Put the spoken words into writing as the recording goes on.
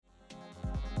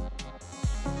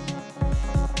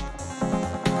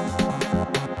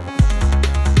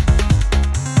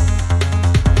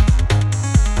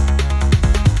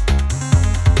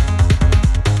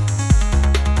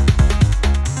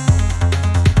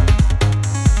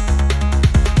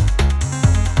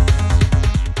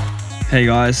Hey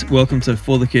guys, welcome to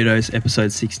For the Kudos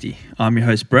episode 60. I'm your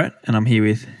host Brett and I'm here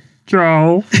with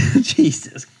Joel.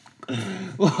 Jesus.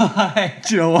 Why?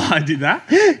 Do you know why I did that?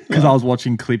 Because I was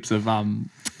watching clips of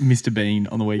Mr. Bean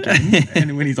on the weekend,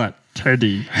 and when he's like,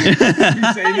 Teddy. You seen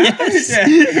that? Yes. Yeah.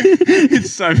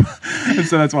 It's so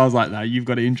that's why I was like, no, you've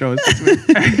got to intro us this week.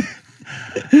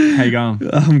 How you going?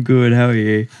 I'm good, how are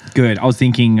you? Good. I was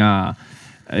thinking,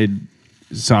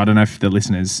 so I don't know if the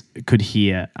listeners could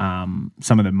hear some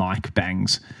of the mic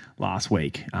bangs last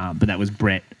week, but that was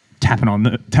Brett tapping on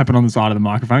the side of the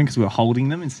microphone because we were holding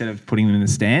them instead of putting them in the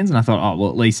stands. And I thought, oh, well,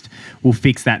 at least we'll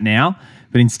fix that now.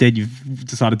 But instead, you've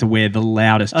decided to wear the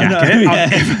loudest jacket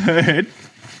I've ever heard.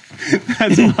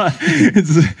 That's why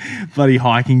it's a bloody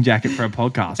hiking jacket for a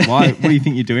podcast. Why? What do you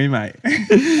think you're doing, mate?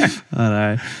 I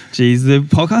know. Jeez, the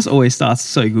podcast always starts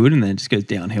so good and then it just goes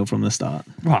downhill from the start.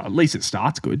 Well, at least it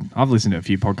starts good. I've listened to a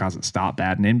few podcasts that start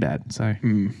bad and end bad, so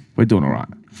we're doing all right.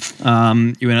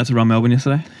 You went out to run Melbourne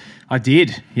yesterday? I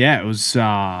did. Yeah, it was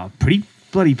pretty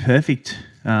bloody perfect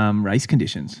race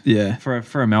conditions. Yeah.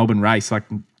 For a Melbourne race, like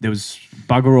there was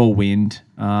bugger all wind.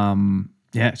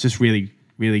 It's just really,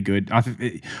 really good.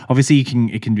 Obviously,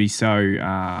 it can be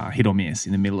so hit or miss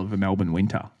in the middle of a Melbourne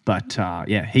winter. But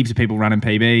heaps of people running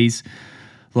PBs.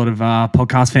 A lot of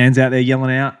podcast fans out there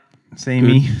yelling out, seeing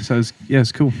me. So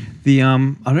it's cool. I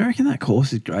don't reckon that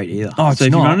course is great either. Oh, it's so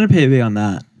if not. you're running a PB on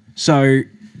that, So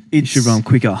you should run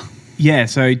quicker. Yeah,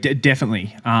 so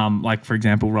definitely. Like, for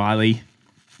example, Riley,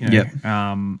 he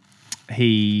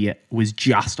was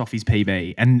just off his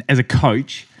PB. And as a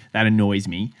coach, that annoys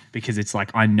me because it's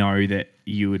like I know that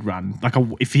you would run. Like,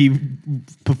 if he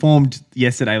performed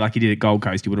yesterday like he did at Gold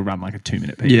Coast, he would have run like a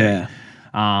 2-minute PB. Yeah.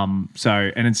 And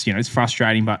it's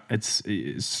frustrating, but it's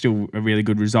still a really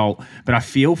good result. But I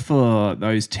feel for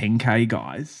those 10K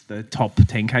guys, the top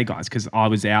 10K guys, because I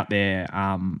was out there,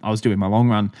 I was doing my long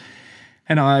run,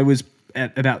 and I was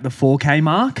at about the 4K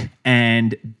mark,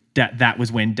 and that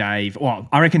was when Dave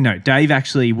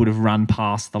actually would have run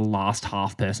past the last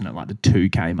half person at like the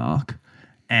 2K mark.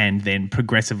 And then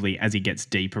progressively, as he gets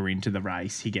deeper into the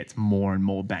race, he gets more and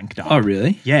more banked up. Oh,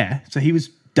 really? Yeah. So he was,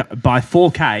 by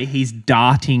 4K, he's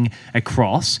darting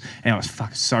across, and it was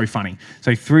so funny.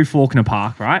 So through Fawkner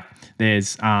Park, right,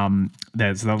 there's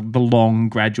the long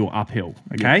gradual uphill,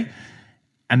 okay? Yeah.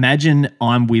 Imagine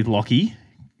I'm with Lockie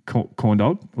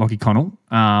Connell.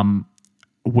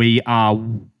 We are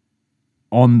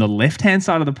on the left-hand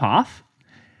side of the path,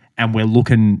 and we're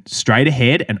looking straight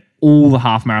ahead, and all the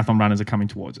half marathon runners are coming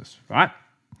towards us, right?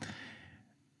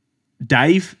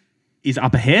 Dave is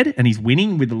up ahead, and he's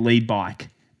winning with the lead bike.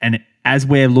 And as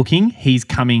we're looking, he's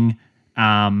coming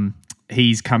to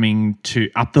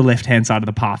up the left-hand side of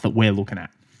the path that we're looking at,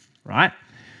 right?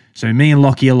 So me and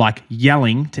Lockie are like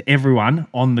yelling to everyone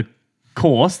on the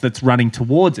course that's running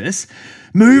towards us,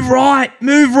 move right,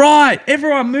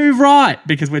 everyone move right,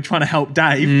 because we're trying to help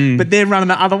Dave, but they're running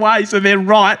the other way, so their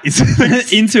right is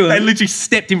into it. They literally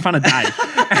stepped in front of Dave.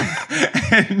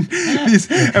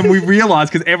 and we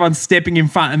realised because everyone's stepping in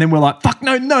front, and then we're like, fuck,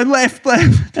 no, left.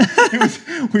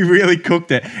 We really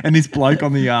cooked it. And this bloke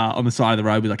on the side of the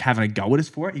road was like having a go at us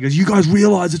for it. He goes, you guys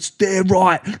realise it's their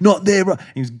right, not their right.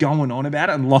 He was going on about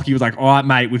it, and Lockie was like, all right,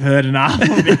 mate, we've heard enough.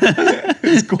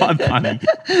 It's quite funny.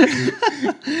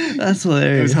 That's hilarious.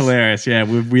 It was hilarious. Yeah,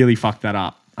 we really fucked that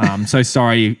up. So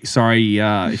sorry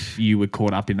if you were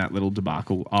caught up in that little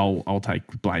debacle. I'll take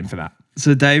blame for that.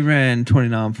 So Dave ran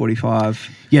 29:45.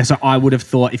 Yeah, so I would have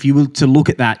thought if you were to look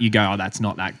at that, you go, oh, that's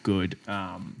not that good.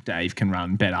 Dave can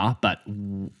run better. But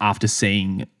after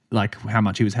seeing like how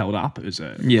much he was held up, it was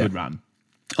a good run.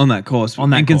 On that course.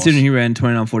 And considering he ran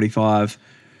 29:45,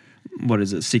 what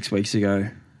is it, 6 weeks ago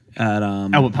at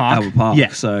Albert Park. Yeah.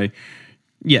 So,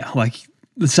 yeah, like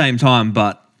the same time,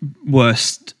 but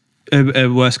worse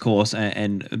course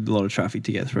and a lot of traffic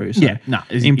to get through. So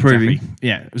improving. Exactly.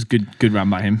 Yeah, it was good run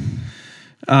by him.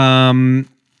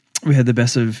 We had the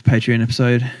best of Patreon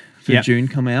episode for June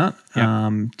come out.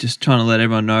 Just trying to let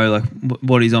everyone know like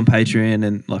what is on Patreon,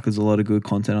 and like there's a lot of good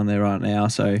content on there right now.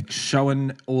 So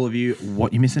showing all of you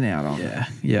what you're missing out on.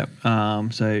 Yeah.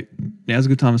 So now's a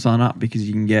good time to sign up because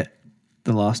you can get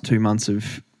the last 2 months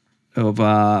of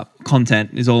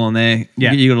content is all on there.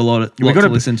 Yeah. You got a lot to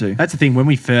listen to. That's the thing. When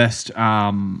we first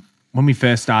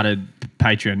started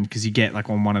Patreon, because you get like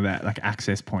on one of that like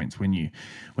access points when you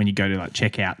go to like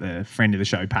check out the friend of the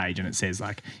show page, and it says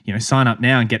like, sign up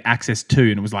now and get access to,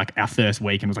 and it was like our first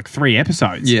week and it was like 3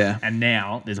 episodes. Yeah. And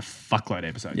now there's a fuckload of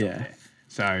episodes up there.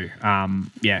 So,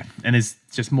 and there's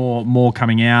just more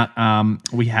coming out.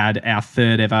 We had our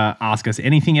 3rd ever Ask Us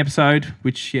Anything episode,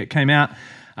 which came out.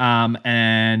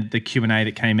 And the Q&A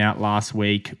that came out last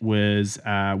week was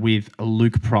with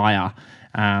Luke Pryor,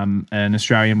 an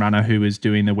Australian runner who was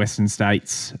doing the Western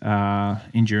States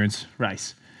endurance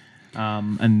race.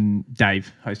 And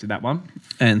Dave hosted that one.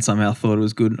 And somehow thought it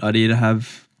was a good idea to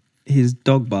have his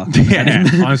dog bark. Yeah,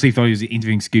 honestly thought he was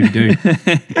interviewing Scooby-Doo.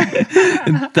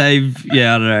 Dave, I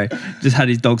don't know, just had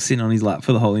his dog sitting on his lap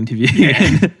for the whole interview.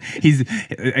 Yeah. He's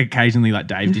occasionally like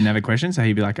Dave didn't have a question, so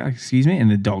he'd be like, "Oh, excuse me," and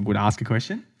the dog would ask a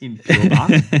question in pure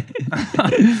bark.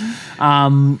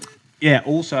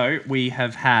 Also we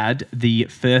have had the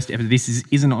first episode. This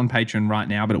isn't on Patreon right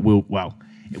now, but it will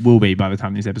be by the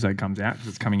time this episode comes out because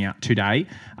it's coming out today.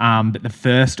 But the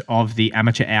first of the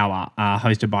Amateur Hour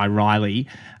hosted by Riley,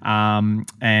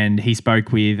 and he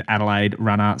spoke with Adelaide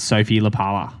runner Sophie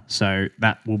Lapala. So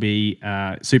that will be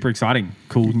super exciting.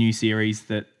 Cool new series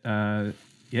that,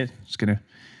 it's going to...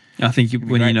 I think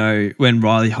when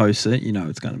Riley hosts it,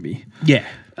 it's going to be... Yeah.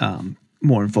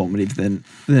 More informative than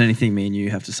anything me and you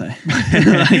have to say.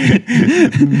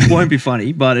 Won't be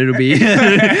funny, but it'll be.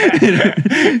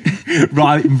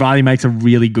 Riley makes a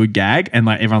really good gag, and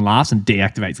like everyone laughs and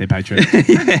deactivates their Patreon.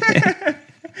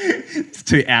 It's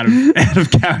too out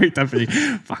of character for you.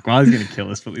 Fuck, Riley's gonna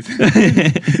kill us for this.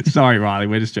 Sorry, Riley,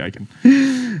 we're just joking.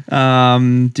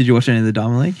 Did you watch any of the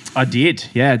Diamond League? I did.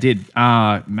 Yeah, I did.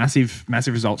 Massive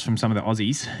results from some of the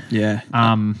Aussies. Yeah.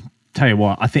 Tell you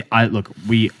what,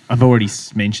 I've already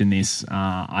mentioned this,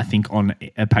 I think, on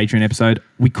a Patreon episode.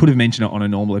 We could have mentioned it on a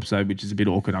normal episode, which is a bit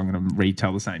awkward. I'm going to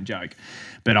retell the same joke.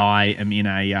 But I am in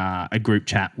a group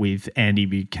chat with Andy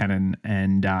Buchanan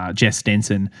and Jess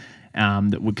Stenson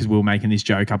because we were making this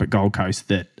joke up at Gold Coast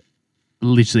that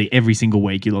literally every single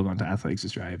week you log on to Athletics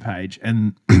Australia page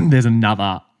and there's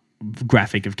another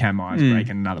graphic of Cam Myers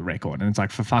breaking another record, and it's like,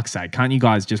 for fuck's sake, can't you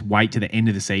guys just wait to the end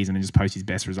of the season and just post his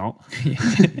best result?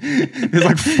 There's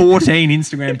like 14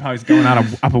 Instagram posts going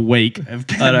up a week of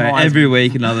Cam Myers. Every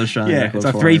week another Australian record. It's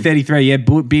like 3:33. Yeah,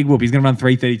 big whoop. He's going to run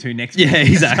 3:32 next week. Yeah,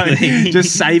 exactly. So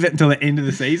just save it until the end of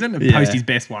the season and post his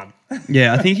best one.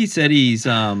 Yeah, I think he said he's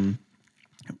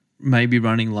maybe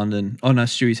running London. Oh no,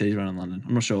 Stewie said he's running London.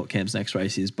 I'm not sure what Cam's next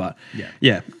race is, but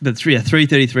but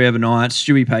 3:33 overnight.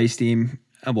 Stewie paced him.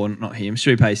 Well, not him.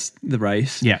 Stewie paced the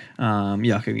race. Yeah.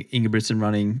 Ingebrigtsen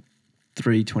running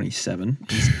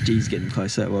 3:27. He's getting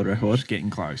close to that world record. Just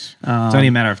getting close. It's only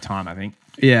a matter of time, I think.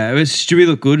 Yeah, Stewie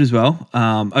looked good as well.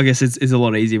 I guess it's a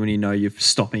lot easier when you're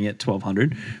stopping at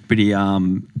 1200. But he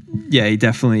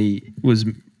definitely was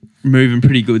moving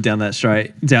pretty good down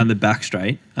the back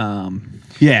straight. Also,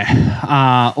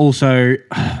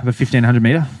 the 1500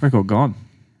 meter record gone,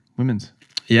 women's.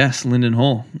 Yes, Lyndon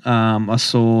Hall. I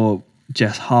saw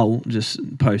Jess Hull just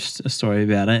post a story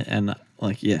about it, and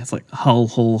it's like Hull.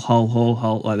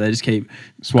 Like they just keep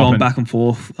going back and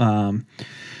forth.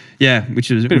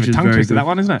 Which is a bit of a tongue twister, that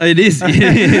one, isn't it? It is.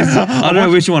 I don't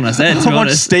know which one I said. I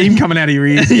watched steam coming out of your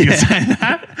ears. You saying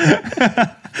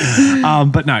that.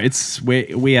 But no,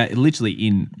 we are literally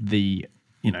in the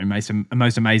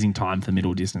most amazing time for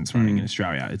middle distance running in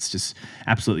Australia. It's just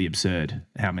absolutely absurd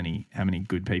how many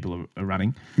good people are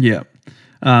running. Yeah.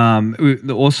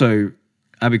 Also,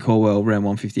 Abby Caldwell ran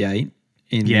 1:58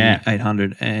 in the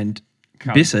 800, and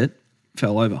Bissett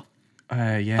fell over.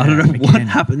 I don't know what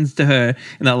happens to her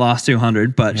in that last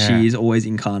 200, but she is always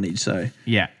in carnage. So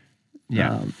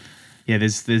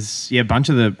there's a bunch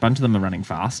of them are running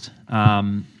fast.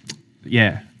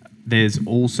 There's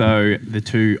also the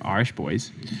two Irish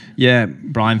boys. Yeah,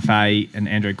 Brian Fay and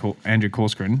Andrew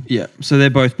Corcoran. Yeah, so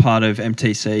they're both part of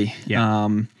MTC. Yeah.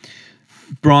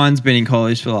 Brian's been in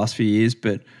college for the last few years,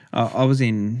 but I was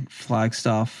in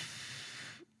Flagstaff.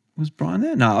 Was Brian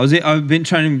there? No, I've been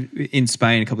training in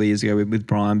Spain a couple of years ago with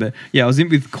Brian, but I was in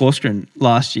with Corcoran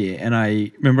last year, and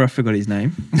I remember I forgot his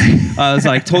name. I was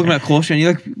like talking about Corcoran, and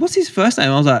you're like, "What's his first name?"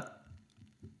 I was like,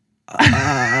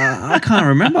 I can't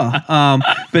remember.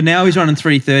 But now he's running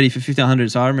 3:30 for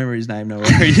 1500, so I remember his name. No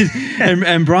worries.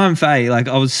 and Brian Fay, like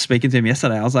I was speaking to him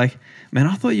yesterday, I was like, "Man,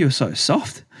 I thought you were so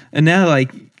soft," and now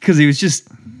because he was just.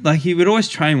 He would always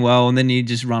train well, and then he'd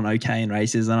just run okay in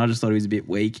races, and I just thought he was a bit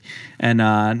weak. And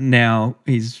now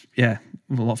he's, a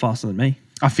lot faster than me.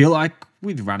 I feel like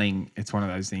with running, it's one of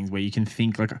those things where you can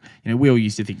think we all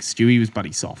used to think Stewie was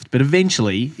bloody soft, but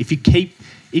eventually,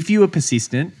 if you are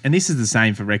persistent, and this is the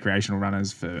same for recreational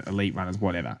runners, for elite runners,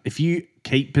 whatever. If you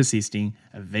keep persisting,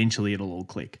 eventually it'll all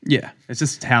click. Yeah, it's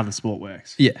just how the sport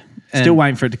works. Yeah, still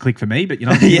waiting for it to click for me, but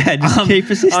just keep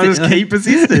persisting. I just keep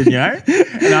persistent,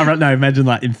 And imagine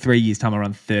in 3 years' time I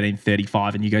run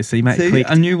 13:35, and you go, "See, mate, click."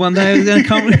 I knew one day it was going to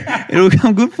come. It'll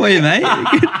come good for you, mate.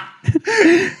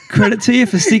 Credit to you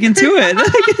for sticking to it.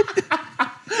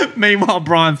 Meanwhile,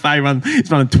 Brian Fay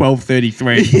is running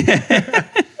 12:33. Yeah.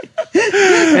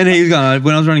 And he's going,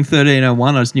 when I was running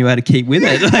 13:01, I just knew how to keep with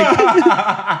it.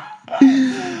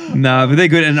 No, but they're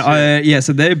good. And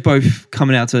so they're both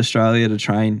coming out to Australia to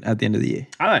train at the end of the year.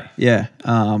 Are they? Yeah.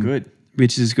 Good.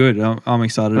 Which is good. I'm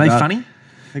excited Are about. They funny?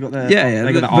 They got the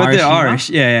They got the Irish. They're Irish.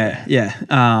 Yeah.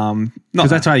 Because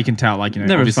that's how you can tell. Like,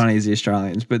 never as funny as the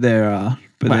Australians, but they're.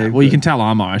 Well, you can tell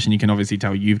I'm Irish, and you can obviously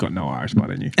tell you've got no Irish blood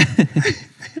in you.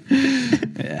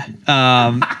 Yeah.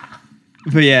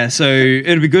 But yeah, so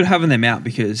it'll be good having them out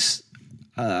because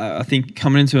I think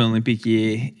coming into an Olympic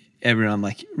year, everyone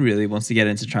like really wants to get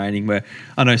into training. Where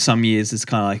I know some years it's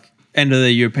kind of like end of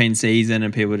the European season,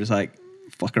 and people are just like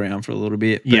fuck around for a little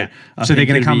bit. But yeah. So they're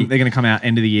gonna come. They're gonna come out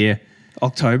end of the year.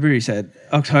 October, he said.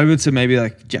 October to maybe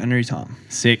like January time.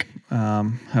 Sick.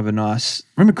 Have a nice.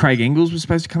 Remember Craig Ingles was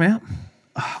supposed to come out?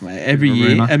 Oh, mate, every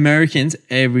year, Americans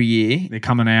every year they're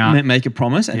coming out, make a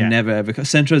promise and never ever.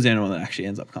 Centro's the only one that actually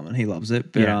ends up coming. He loves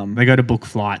it, but they go to book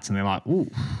flights and they're like, ooh,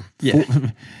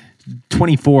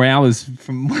 24 hours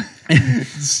from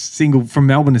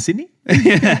Melbourne to Sydney.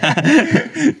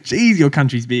 Jeez, your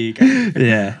country's big.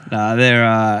 They're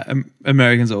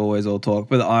Americans are always all talk,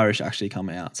 but the Irish actually come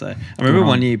out. So I remember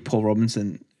one year Paul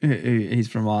Robinson, he's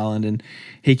from Ireland, and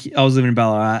I was living in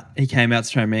Ballarat. He came out to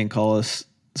train me and Collis.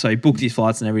 So he booked his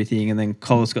flights and everything, and then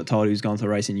Collis got told he was going to a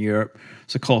race in Europe.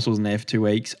 So Collis wasn't there for 2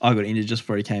 weeks. I got injured just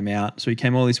before he came out. So he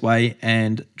came all this way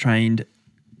and trained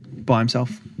by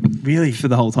himself. Really? For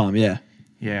the whole time, yeah.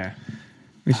 Yeah.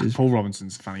 Which is Paul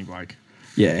Robinson's a funny bloke.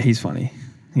 Yeah, he's funny.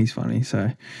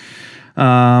 So,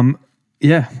 I'm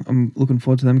looking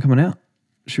forward to them coming out.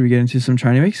 Should we get into some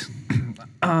training weeks?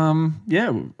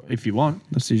 Yeah, if you want.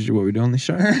 That's usually what we do on this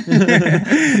show.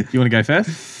 You want to go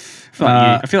first?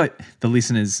 I feel like the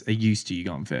listeners are used to you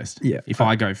going first. Yeah. If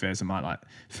I go first, I might like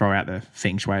throw out the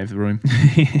feng shui of the room.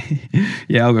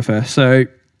 Yeah, I'll go first. So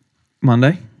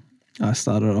Monday, I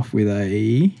started off with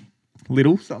a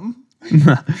little something.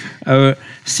 a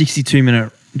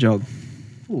 62-minute jog.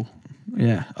 Ooh.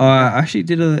 Yeah, I actually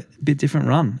did a bit different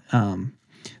run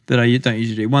that I don't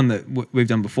usually do. One that we've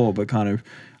done before, but kind of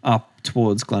up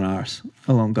towards Glenaris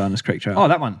along Garners Creek Trail. Oh,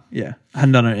 that one. Yeah, I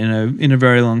hadn't done it in a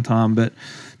very long time, but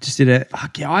just did it.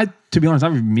 To be honest,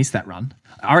 I've missed that run.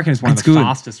 I reckon it's one of the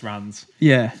fastest runs.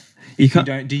 Yeah,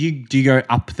 Do you go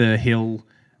up the hill,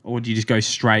 or do you just go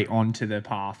straight onto the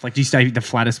path? Like, do you stay the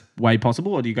flattest way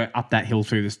possible, or do you go up that hill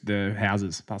through the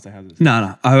houses, past the houses?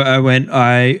 No. I went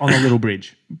on the little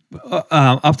bridge,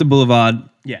 up the boulevard,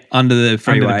 under the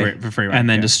freeway, and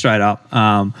then just straight up.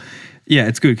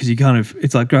 It's good because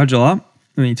it's like gradual up,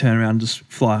 and then you turn around and just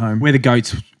fly home. Where the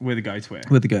goats were. With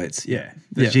the goats, yeah.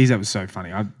 Geez, that was so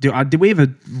funny. Did we ever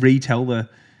retell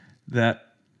that?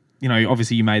 You know,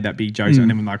 obviously you made that big joke, and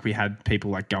then like we had people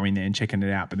like going there and checking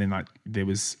it out, but then like there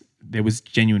was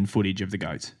genuine footage of the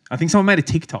goats. I think someone made a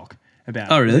TikTok about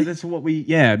it. Oh, really? That's what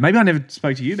maybe I never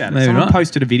spoke to you about it. Maybe Someone not.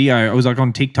 posted a video. I was like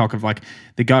on TikTok of like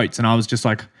the goats, and I was just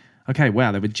like, okay,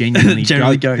 wow, they were genuinely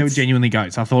goats. They were genuinely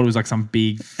goats. I thought it was like some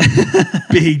big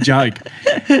joke.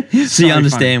 So you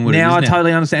understand what it is now. I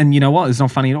totally understand. And you know what? It's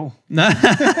not funny at all. No.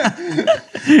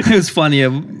 It was funnier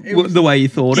the way you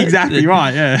thought it. Exactly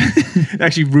right, yeah. It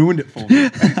actually ruined it for me.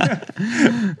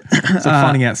 So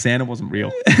finding out Santa wasn't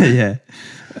real. Yeah.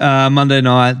 Monday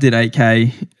night did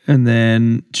 8K, and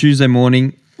then Tuesday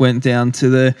morning went down to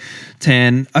the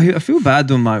 10. I feel bad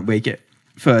doing my week at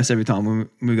first every time when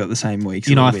we got the same weeks.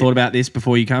 You know, I thought about this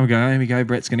before you come. Here we go.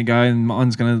 Brett's going to go, and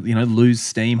mine's going to lose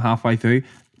steam halfway through.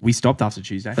 We stopped after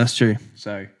Tuesday. That's true.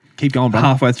 So keep going, brother.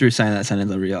 Halfway through saying that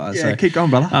sentence, I realised. Yeah, keep going,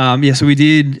 brother. So we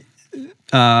did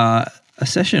a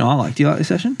session I like. Do you like this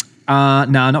session? No,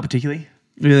 not particularly.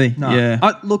 Really? No. Yeah.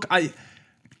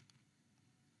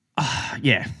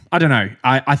 I don't know.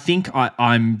 I think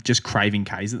I'm just craving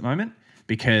Ks at the moment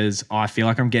because I feel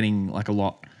like I'm getting like a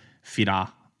lot fitter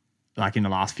like in the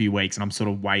last few weeks, and I'm sort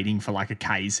of waiting for like a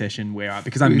K session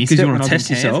because I missed it. You want to test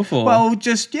yourself? Or? Well,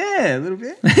 just, a little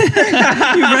bit.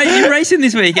 You're racing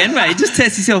this weekend, mate. Just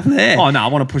test yourself there. Oh, no, I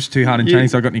want to push too hard in training,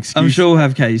 so I've got an excuse. I'm sure we'll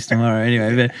have Ks tomorrow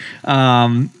anyway. But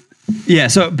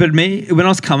but me, when I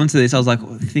was coming to this, I was like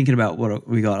thinking about what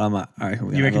we got. I'm like, I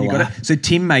reckon you reckon you got it? So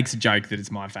Tim makes a joke that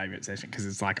it's my favourite session because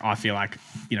it's like, I feel like,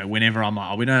 whenever I'm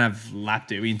like, we don't have lap,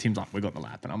 do we? And Tim's like, we got the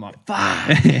lap. And I'm like,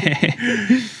 fuck.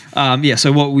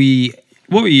 So what we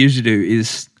usually do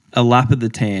is a lap of the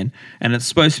 10, and it's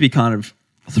supposed to be kind of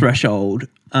threshold.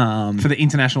 For the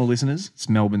international listeners, it's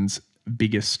Melbourne's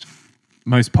biggest,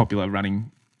 most popular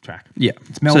running track. Yeah.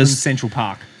 It's Melbourne's Central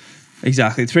Park.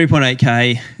 Exactly.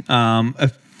 3.8K, a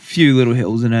few little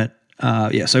hills in it.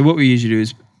 So what we usually do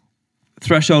is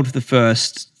threshold for the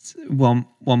first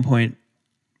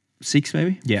 1.6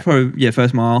 maybe. Yeah.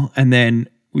 First mile. And then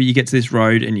you get to this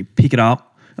road and you pick it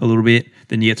up a little bit,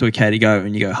 then you get to a K to go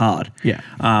and you go hard. Yeah.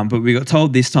 But we got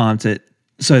told this time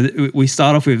we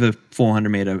start off with a 400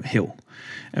 meter hill.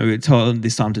 And we were told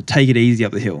this time to take it easy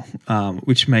up the hill,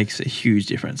 which makes a huge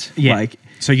difference. Yeah.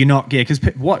 So you're not, because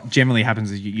what generally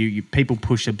happens is you people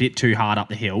push a bit too hard up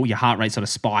the hill, your heart rate sort of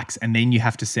spikes, and then you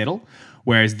have to settle.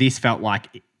 Whereas this felt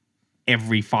like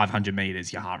every 500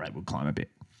 meters, your heart rate would climb a bit.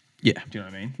 Yeah. Do you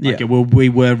know what I mean? Yeah. We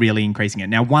were really increasing it.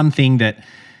 Now, one thing that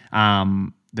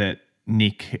that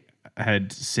Nick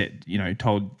had said,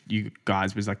 told you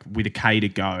guys was like with a K to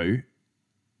go,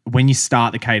 when you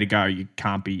start the K to go, you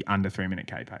can't be under 3 minute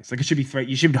K pace. Like it should be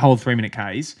you should hold 3 minute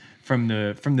Ks from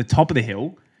the top of the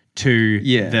hill to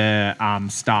the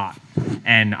start.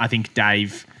 And I think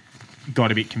Dave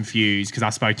got a bit confused because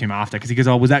I spoke to him after because he goes,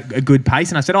 "Oh, was that a good pace?"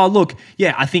 And I said, "Oh, look,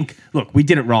 I think we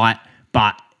did it right,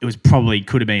 but it was probably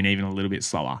could have been even a little bit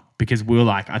slower because we were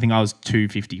like, I think I was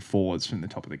 254s from the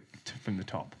top from the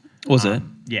top." Was it?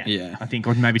 Yeah. Yeah. I think,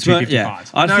 or maybe 255s. Yeah.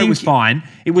 I know it was fine.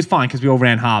 It was fine because we all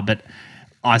ran hard, but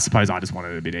I suppose I just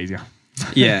wanted it a bit easier.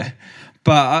 Yeah.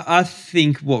 But I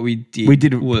think what we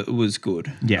did was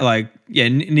good. Yeah.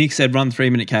 Nick said run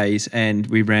 3 minute Ks and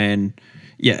we ran,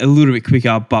 a little bit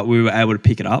quicker, but we were able to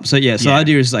pick it up. So, the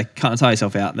idea is kind of tire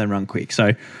yourself out and then run quick.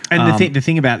 So, and the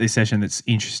thing about this session that's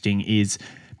interesting is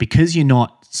because you're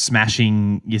not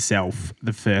smashing yourself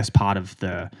the first part of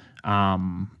the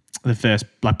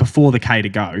before the K to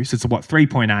go. So it's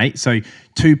 3.8. So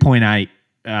 2.8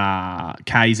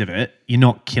 Ks of it, you're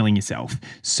not killing yourself.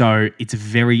 So it's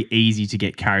very easy to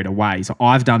get carried away. So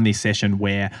I've done this session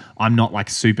where I'm not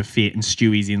super fit and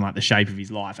Stewie's in the shape of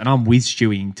his life and I'm with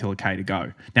Stewie until a K to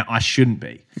go. Now I shouldn't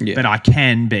be, but I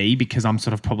can be because I'm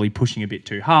sort of probably pushing a bit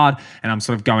too hard and I'm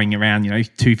sort of going around,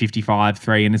 255,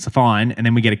 3 and it's fine. And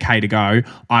then we get a K to go.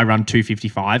 I run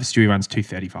 255, Stewie runs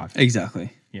 235.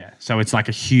 Exactly. Yeah, so it's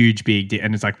a huge big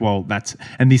and it's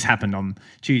and this happened on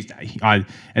Tuesday.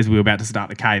 As we were about to start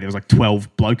the K, there was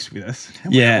 12 blokes with us.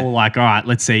 And we were all all right,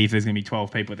 let's see if there's going to be 12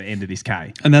 people at the end of this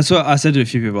K. And that's what I said to a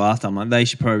few people after. I'm like, they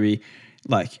should probably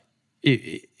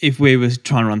if we were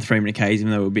trying to run 3 minute Ks, even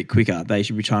though we're a bit quicker, they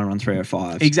should be trying to run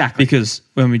 3:05. Exactly. Because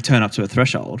when we turn up to a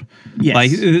threshold,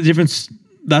 the difference.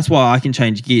 That's why I can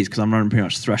change gears because I'm running pretty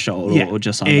much threshold or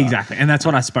just under. Exactly. And that's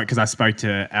what I spoke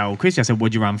to Al Christie. I said,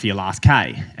 what'd you run for your last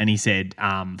K? And he said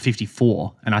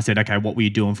 54. And I said, okay, what were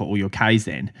you doing for all your Ks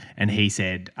then? And he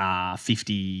said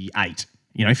 58,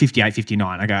 58,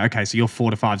 59. I go, okay, so you're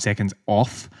 4 to 5 seconds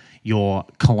off your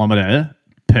kilometre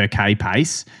per K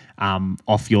pace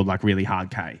off your really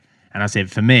hard K. And I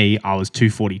said, for me, I was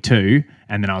 242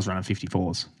 and then I was running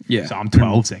 54s. Yeah. So I'm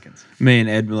 12 seconds. Me and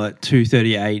Ed were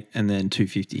 238 and then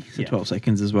 250. So 12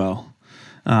 seconds as well.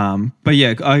 But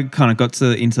I kind of got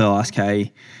into the last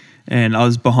K and I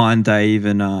was behind Dave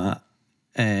and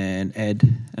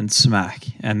Ed and Smack.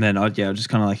 And then I just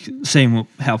kind of seeing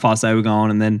how fast they were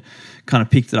going and then kind of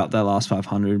picked it up that last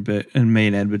 500. And me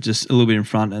and Ed were just a little bit in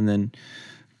front and then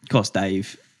cost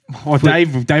Dave. Well,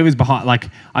 Dave was behind.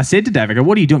 I said to Dave, I go,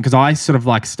 what are you doing? Because I sort of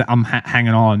I'm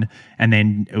hanging on, and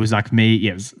then it was me.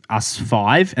 Yeah, it was us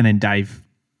 5, and then Dave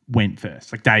went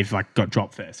first. Dave got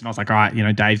dropped first, and I was all right,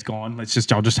 Dave's gone.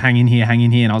 I'll just hang in here.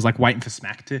 And I was waiting for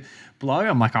Smack to blow.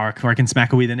 I'm I reckon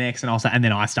Smack will be the next, and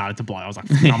then I started to blow. I was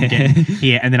I'm getting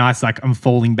here, and then I'm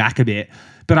falling back a bit,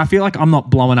 but I feel I'm not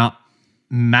blowing up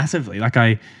massively.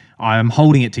 I'm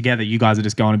holding it together. You guys are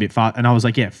just going a bit far. And I was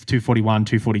 241,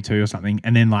 242 or something.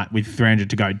 And then with 300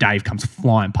 to go, Dave comes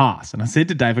flying past. And I said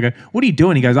to Dave, I go, what are you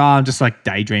doing? He goes, I'm just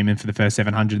daydreaming for the first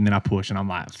 700 and then I push. And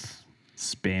I'm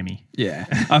spare me. Yeah.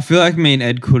 I feel me and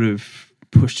Ed could have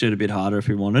pushed it a bit harder if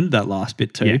we wanted, that last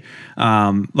bit too. Yeah.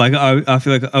 I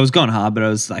feel I was going hard, but I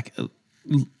was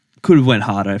could have went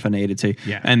harder if I needed to.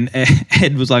 Yeah. And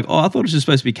Ed was I thought it was just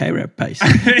supposed to be K-rep pace. No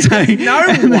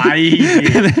way.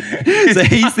 So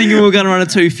he's thinking we're going to run a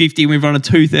 250 and we've run a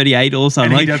 238 or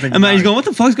something. And he's going, what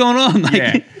the fuck's going on?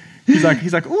 He's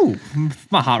like, ooh,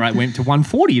 my heart rate went to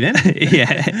 140 then.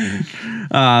 Yeah.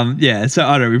 So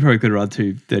I don't know, we probably could have run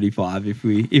 235 if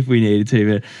we needed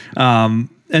to. But and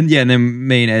then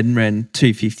me and Ed ran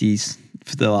 250s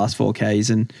for the last 4Ks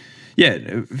and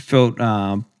it felt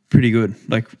pretty good.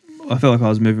 I felt I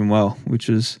was moving well, which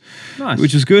was nice.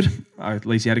 Which was good. At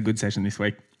least you had a good session this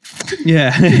week.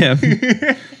 Yeah.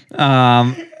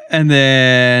 And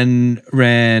then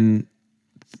ran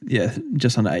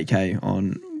just under 8K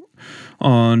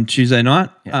on Tuesday night.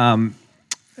 Yeah.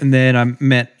 And then I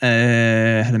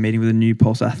had a meeting with a new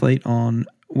Pulse athlete on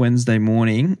Wednesday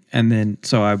morning, and then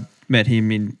so I met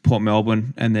him in Port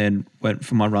Melbourne, and then went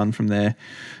for my run from there.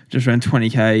 Just ran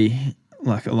 20k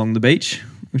like along the beach,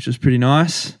 which was pretty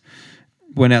nice.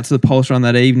 Went out to the Pulse run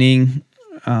that evening,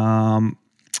 and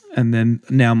then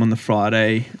now I'm on the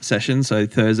Friday session. So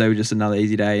Thursday was just another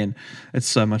easy day, and it's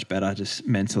so much better just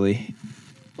mentally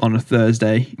on a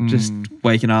Thursday. Just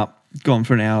waking up, going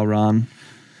for an hour run,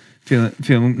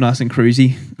 feeling nice and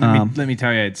cruisy. Let me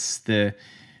tell you,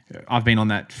 I've been on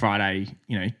that Friday,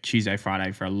 Tuesday,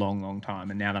 Friday for a long, long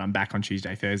time, and now that I'm back on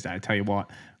Tuesday, Thursday, I tell you what,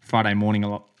 Friday morning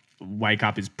wake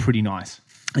up is pretty nice.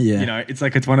 Yeah.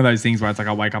 It's one of those things where it's like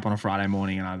I wake up on a Friday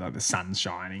morning and the sun's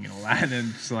shining and all that, and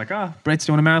then it's like, Brett's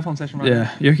doing a marathon session right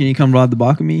now. You reckon you come ride the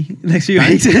bike with me next few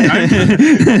weeks?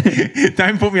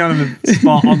 Don't put me on the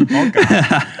spot on the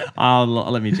podcast.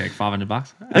 Let me check.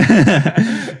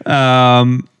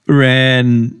 $500.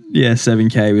 Ran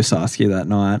 7k with Saskia that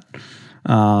night,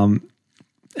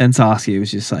 and Saskia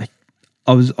was just like,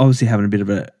 I was obviously having a bit of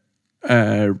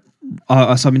so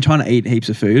I've been trying to eat heaps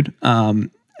of food,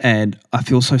 and I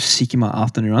feel so sick in my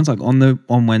afternoon runs. Like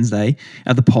on Wednesday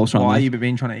at the Pulse run. Why have you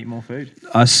been trying to eat more food?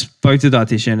 I spoke to the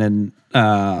dietitian, and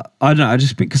I don't know.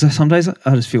 Because some days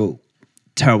I just feel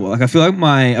terrible. Like I feel like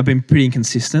I've been pretty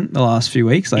inconsistent the last few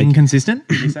weeks. Like inconsistent,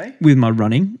 did you say? With my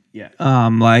running. Yeah.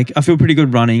 Like I feel pretty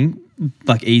good running,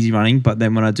 like easy running, but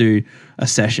then when I do a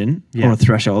session or a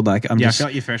threshold, like I feel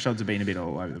like your thresholds have been a bit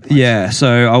all over the place. Yeah.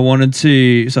 So I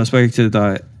spoke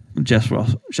to Jess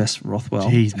Rothwell,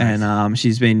 Jeez, and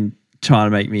she's been trying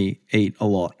to make me eat a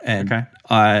lot, and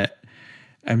I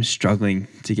am struggling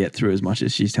to get through as much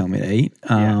as she's telling me to eat.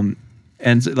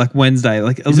 And so, like Wednesday,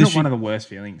 like isn't it one of the worst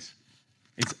feelings?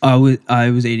 I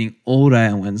was eating all day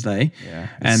on Wednesday,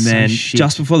 and then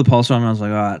just before the Pulse run, I was like,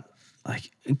 all right,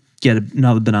 like get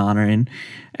another banana in,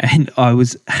 and I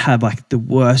had like the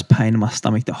worst pain in my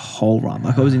stomach the whole run.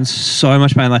 Like I was in so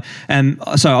much pain, like, and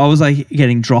so I was like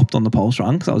getting dropped on the Pulse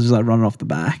run because I was just like running off the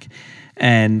back,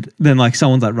 and then like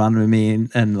someone's like running with me,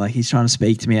 and like he's trying to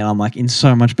speak to me, and I'm like in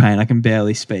so much pain I can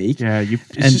barely speak. Yeah,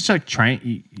 it's just like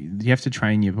train. You have to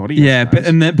train your body. Yeah, but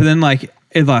then like.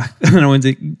 And then I went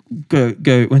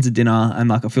to dinner, and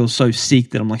like I feel so sick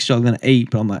that I'm like struggling to eat,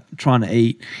 but I'm like trying to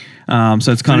eat.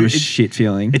 So it's kind of a shit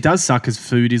feeling. It does suck because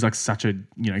food is like such a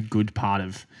good part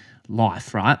of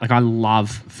life, right? Like I love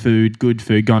food, good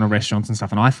food, going to restaurants and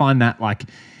stuff, and I find that like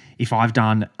if I've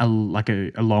done a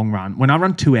long run, when I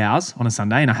run 2 hours on a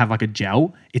Sunday and I have like a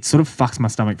gel, it sort of fucks my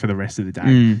stomach for the rest of the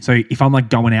day. So if I'm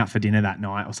like going out for dinner that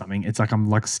night or something, it's like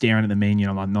I'm like staring at the menu and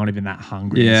I'm like not even that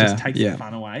hungry. Yeah, it just takes the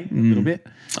fun away a little bit.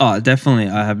 Oh, definitely.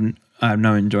 I have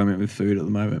no enjoyment with food at the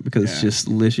moment because it's just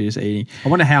literally just eating. I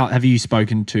wonder have you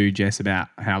spoken to Jess about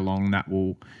how long that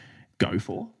will go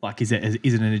for? Like, is it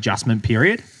an adjustment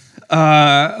period?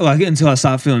 Like until I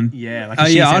start feeling. Yeah, like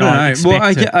I don't know. Well,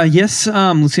 I guess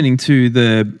listening to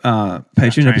the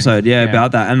Patreon episode,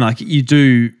 about that, and like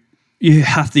you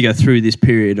have to go through this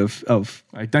period of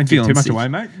like, don't give too much away,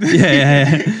 mate.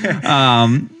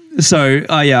 So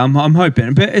I'm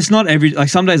hoping, but it's not like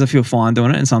some days I feel fine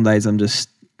doing it, and some days I'm just.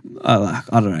 I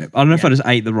don't know. I don't know if I just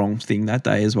ate the wrong thing that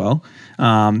day as well.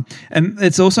 And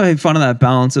it's also fun of that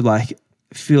balance of like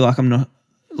feel like I'm not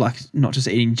just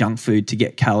eating junk food to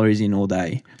get calories in all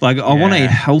day. Like I want to eat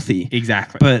healthy.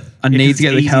 Exactly. But I need to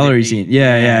get the calories in.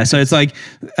 Yeah. So it's like,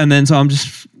 and then so I'm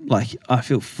just like, I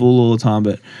feel full all the time,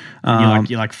 but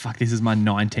you're like, fuck, this is my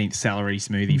 19th celery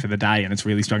smoothie for the day and it's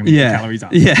really struggling to get calories up.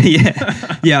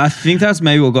 Yeah. I think that's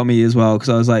maybe what got me as well. Cause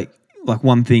I was like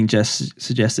one thing Jess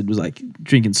suggested was like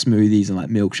drinking smoothies and like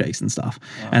milkshakes and stuff.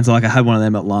 Oh. And so like I had one of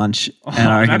them at lunch and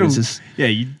I reckon it's just. Yeah.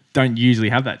 You don't usually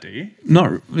have that, do you?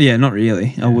 Not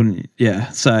really. Yeah. I wouldn't. Yeah.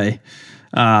 So,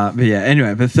 but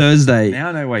anyway, but Thursday. Now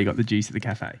I know why you got the juice at the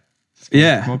cafe.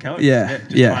 Yeah. More calories.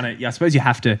 Yeah. I suppose you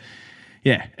have to.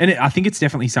 Yeah. And I think it's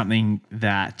definitely something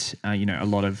that, a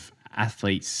lot of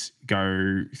athletes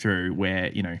go through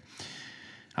where,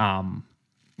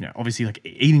 obviously like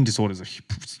eating disorders are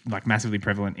like massively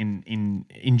prevalent in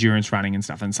endurance running and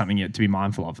stuff, and something to be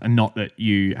mindful of. And not that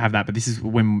you have that, but this is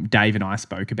when Dave and I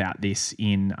spoke about this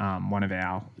in one of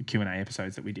our Q&A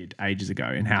episodes that we did ages ago,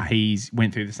 and how he's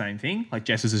went through the same thing. Like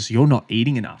Jess was just, you're not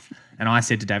eating enough. And I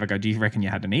said to Dave, I go, do you reckon you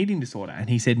had an eating disorder?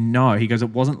 And he said, no. He goes, it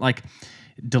wasn't like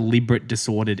deliberate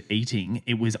disordered eating.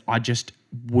 It was, I just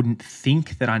wouldn't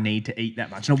think that I need to eat that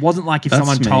much. And it wasn't like if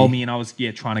someone told me and I was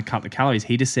trying to cut the calories.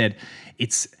 He just said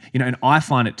it's, and I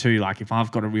find it too, like if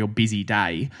I've got a real busy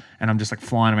day and I'm just like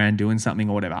flying around doing something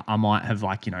or whatever, I might have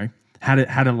like,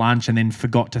 had a lunch and then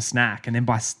forgot to snack, and then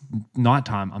by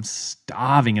nighttime I'm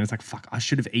starving and it's like, fuck, I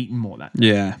should have eaten more that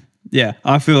day. Yeah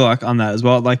I feel like on that as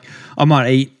well. Like I might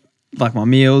eat like my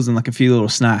meals and like a few little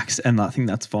snacks, and I think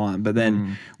that's fine. But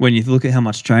then when you look at how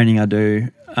much training I do,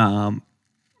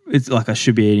 it's like I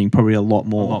should be eating probably a lot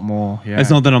more. A lot more, yeah. It's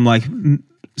not that I'm like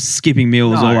skipping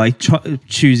meals or like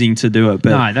choosing to do it, but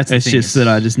No, that's the it's thing. just that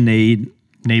I just need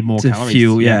more to calories.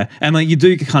 fuel. Yeah. And like you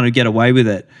do kind of get away with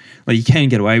it. Like you can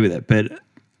get away with it, but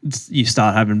you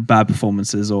start having bad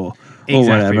performances or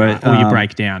whatever. Right. Or you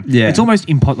break down. Yeah. It's almost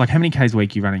impossible. Like how many Ks a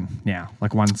week are you running now?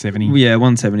 Like 170? Yeah,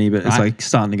 170, but it's Right. like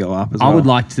starting to go up as well. I would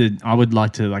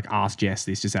like to like ask Jess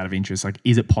this just out of interest. Like,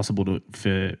 is it possible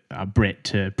for Brett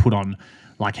to put on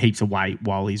like heaps of weight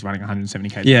while he's running 170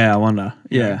 Ks? Yeah, I wonder.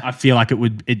 Yeah. I feel like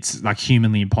it's like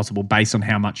humanly impossible based on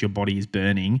how much your body is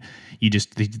burning. You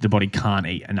just, the body can't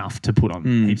eat enough to put on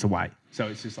heaps of weight. So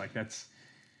it's just like,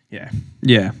 yeah,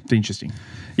 it's interesting.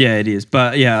 Yeah, it is.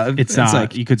 But yeah, It's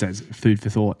like, you could say it's food for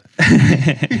thought.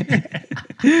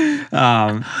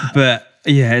 But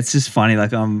yeah, it's just funny.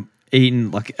 Like I'm eating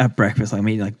like at breakfast, like I'm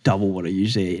eating like double what I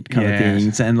usually eat kind of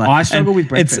things. And like I struggle with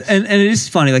breakfast. And it is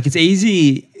funny. Like it's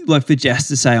easy like for Jess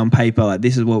to say on paper, like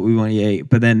this is what we want to eat,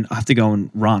 but then I have to go and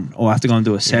run or I have to go and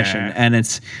do a session. And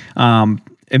it's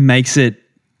it makes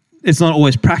it's not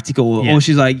always practical. Yeah. Or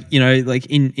she's like, you know, like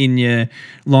in your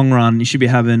long run, you should be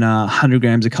having 100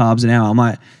 grams of carbs an hour. I'm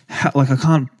like, I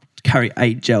can't carry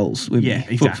 8 gels with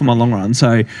me for my long run.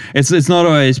 So it's not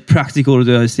always practical to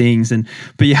do those things.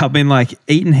 But yeah, I've been like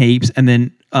eating heaps and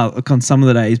then on some of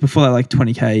the days before that like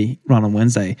 20K run on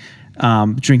Wednesday,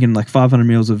 drinking like 500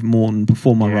 mils of Morton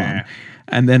before my run.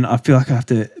 And then I feel like I have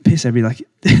to piss every like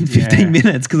 15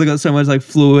 minutes because I got so much like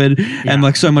fluid and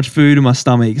like so much food in my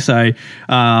stomach. So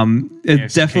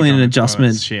it's definitely an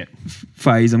adjustment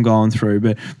phase I'm going through.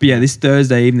 But yeah, this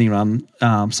Thursday evening run,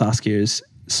 Saskia has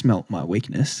smelt my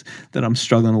weakness that I'm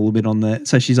struggling a little bit on the.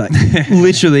 So she's like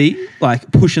literally like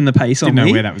pushing the pace on me. Didn't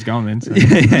know where that was going then.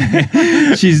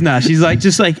 So. She's like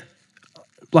just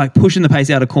like pushing the pace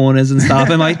out of corners and stuff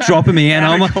and like dropping me and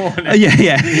I'm like,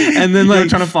 and then like you're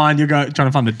trying to find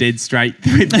the dead straight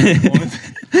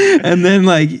and then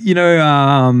like, you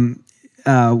know,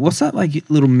 what's that like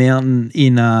little mountain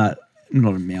in not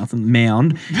a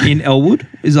mound in Elwood?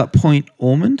 Is that Point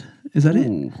Ormond? Is that it?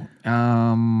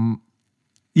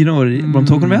 You know what I'm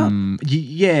talking about?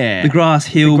 Yeah. The grass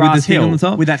hill with the thing on the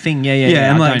top. With that thing,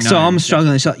 yeah. And like, so I'm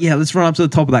struggling. She's like, yeah, let's run up to the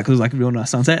top of that because it was like a real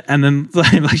nice sunset. And then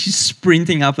like she's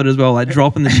sprinting up it as well, like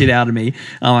dropping the shit out of me.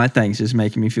 I'm like, thanks, just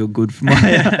making me feel good for my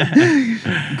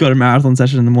got a marathon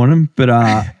session in the morning. But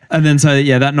and then so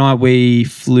yeah, that night we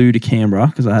flew to Canberra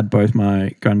because I had both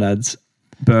my granddad's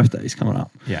birthdays coming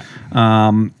up. Yeah.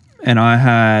 And I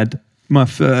had my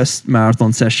first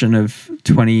marathon session of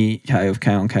 20K of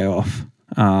K on K off.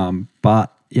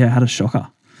 But yeah, I had a shocker.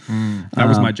 That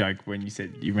was my joke when you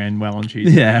said you ran well on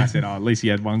Tuesday. Yeah. I said, at least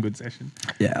you had one good session.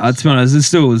 Yeah, to be honest, it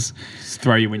still was. Just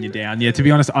throw you when you're down. Yeah, to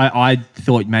be honest, I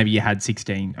thought maybe you had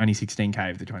only 16K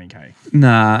of the 20K.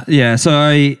 Nah, yeah. So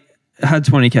I had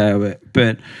 20K of it,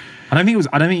 but I don't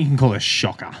think you can call it a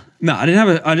shocker. No, I didn't have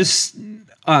it. I just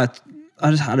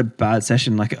had a bad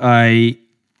session. Like I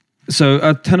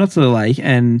turned up to the lake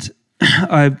and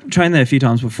I trained there a few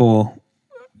times before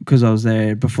because I was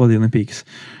there before the Olympics,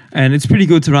 and it's pretty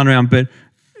good to run around, but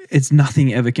it's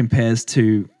nothing ever compares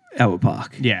to Albert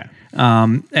Park. Yeah.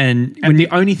 And when the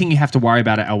only thing you have to worry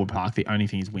about at Albert Park, the only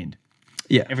thing is wind.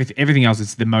 Yeah. Everything else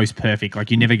is the most perfect. Like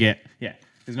you never get,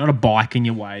 there's not a bike in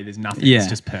your way. There's nothing. Yeah. It's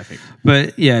just perfect.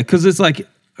 But yeah, because it's like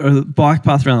a bike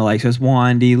path around the lake, so it's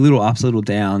windy, little ups, little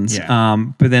downs. Yeah.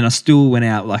 But then I still went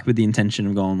out like with the intention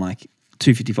of going like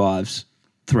 255s,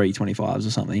 325s or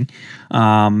something.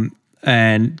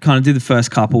 And kind of did the first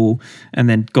couple and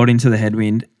then got into the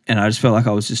headwind and I just felt like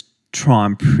I was just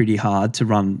trying pretty hard to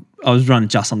run. I was running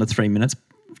just under 3 minutes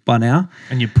by now.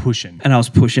 And you're pushing. And I was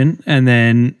pushing and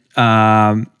then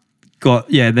got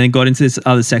into this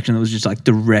other section that was just like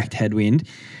direct headwind.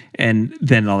 And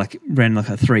then I like ran like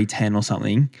a 3:10 or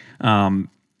something. And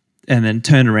then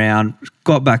turned around,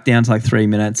 got back down to like 3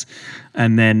 minutes.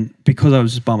 And then because I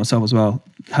was just by myself as well,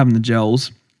 having the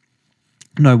gels,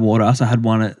 no water, so I had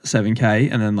one at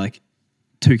 7K and then like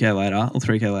 2K later or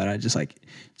 3K later, just like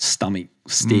stomach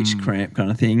stitch cramp kind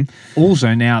of thing.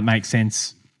 Also, now it makes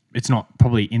sense. It's not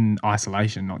probably in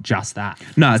isolation, not just that.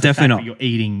 No, it's definitely not. You're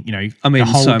eating, the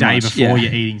whole so day much, before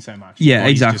you're eating so much. Yeah,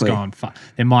 exactly. Just gone, fuck.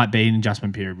 There might be an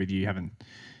adjustment period with you having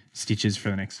stitches for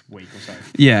the next week or so.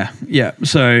 Yeah.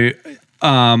 So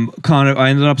I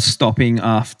ended up stopping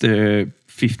after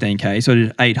 15K. So I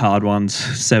did 8 hard ones,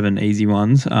 7 easy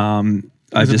ones.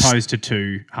 As opposed to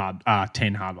 10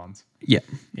 hard ones. Yeah.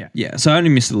 So I only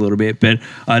missed a little bit, but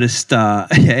I just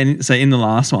and so in the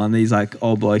last one, these like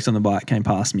old blokes on the bike came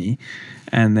past me,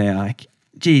 and they're like,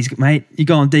 geez, mate, you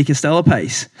go on De Castella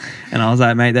pace. And I was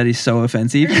like, mate, that is so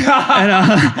offensive.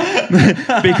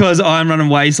 And, because I'm running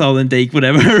way slower than Deke would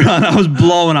ever run. I was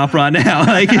blowing up right now.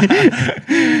 Like,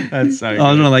 that's so good.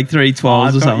 I was running like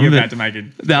 3:12s or something. You're about to make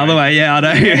it the other way. Yeah, I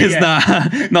know.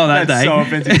 It's not that that's day. so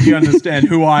offensive. You understand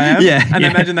who I am? Yeah. And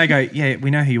yeah. imagine they go, yeah,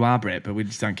 we know who you are, Brett, but we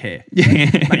just don't care. Yeah.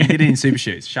 Like, you did it in super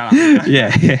shoes. Shut up.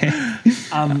 Yeah.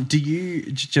 Do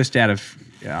you, just out of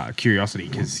curiosity,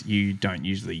 because you don't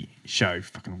usually show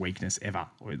fucking weakness ever,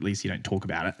 or at least you don't talk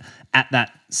about it, at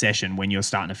that session when you're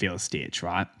starting to feel a stitch,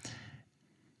 right?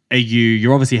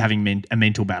 You're obviously having a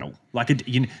mental battle. Like,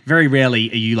 very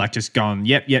rarely are you like just going,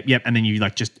 yep, and then you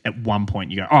like just at one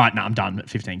point you go, all right, no, I'm done at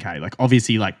 15K. Like,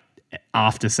 obviously, like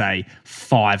after say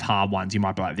 5 hard ones, you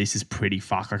might be like, this is pretty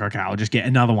fuck. Like, okay, I'll just get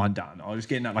another one done. I'll just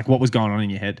get another, like, what was going on in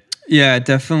your head? Yeah,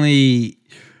 definitely.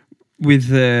 With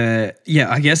the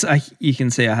I guess you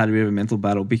can see I had a bit of a mental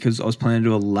battle because I was planning to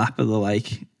do a lap of the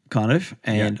lake, kind of,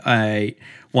 and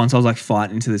once I was like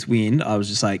fighting into this wind, I was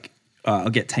just like,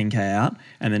 I'll get 10K out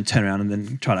and then turn around and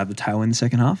then try to have the tail in the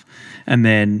second half, and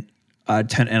then I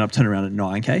end up turning around at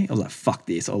 9K. I was like, fuck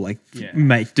this, I'll like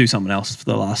do something else for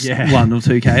the last 1 or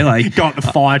 2K. Like, got the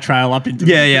fire trail up into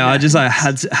I just like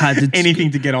had to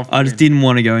anything to get off. I just didn't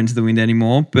want to go into the wind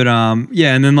anymore, but and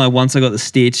then like once I got the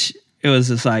stitch, it was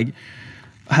just like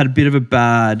I had a bit of a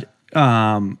bad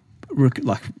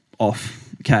like off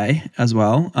K as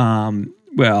well.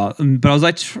 But I was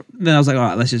like, then I was like, all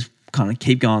right, let's just kind of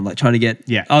keep going, like try to get.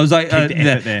 Yeah. I was like,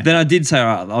 then I did say, all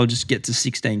right, I'll just get to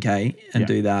 16K and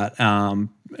do that. And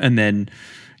then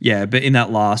but in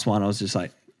that last one, I was just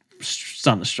like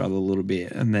starting to struggle a little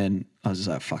bit, and then I was just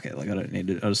like, fuck it, like I don't need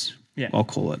it. I'll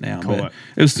call it now.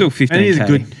 It was still 15K. And it is a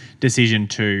good decision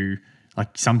to.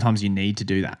 Like, sometimes you need to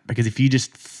do that, because if you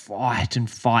just fight,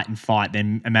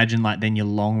 then imagine like then your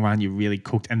long run, you're really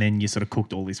cooked, and then you're sort of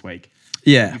cooked all this week.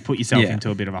 Yeah. You put yourself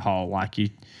into a bit of a hole. Like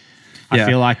I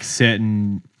feel like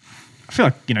certain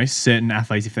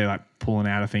athletes, if they're like pulling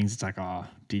out of things, it's like, oh,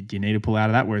 did you need to pull out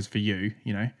of that? Whereas for you,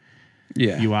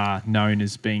 you are known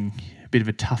as being a bit of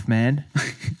a tough man.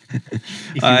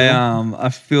 I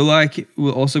feel like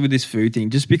also with this food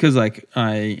thing, just because like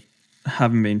I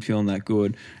haven't been feeling that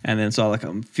good, and then so like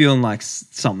I'm feeling like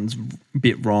something's a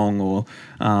bit wrong, or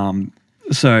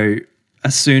so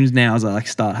as soon as now as I like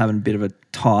start having a bit of a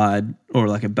tired or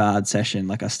like a bad session,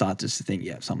 like I start just to think,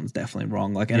 something's definitely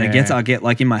wrong. Like, and I get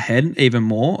like in my head even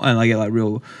more, and I get like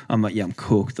I'm like, I'm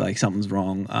cooked, like something's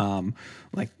wrong.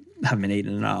 Like haven't been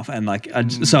eating enough, and like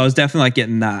so I was definitely like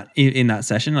getting that in that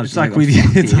session. I was it's like with you,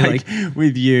 it's like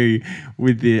with you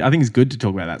with the. I think it's good to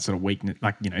talk about that sort of weakness,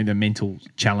 like the mental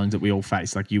challenge that we all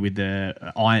face. Like you with the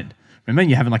iron. Remember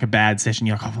you're having like a bad session,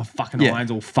 you're like, oh, fucking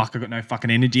iron's all fuck, I've got no fucking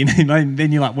energy. And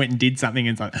then you like went and did something,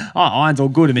 and it's like, oh, iron's all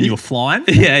good, and then you were flying.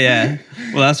 Yeah.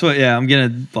 Well, that's what, I'm getting a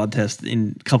blood test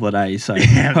in a couple of days. So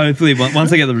hopefully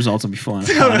once I get the results, I'll be fine.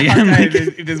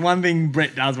 If there's one thing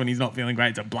Brett does when he's not feeling great,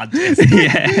 it's a blood test.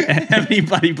 How many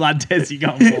bloody blood tests you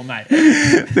going for, mate?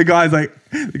 The guy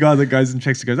that goes and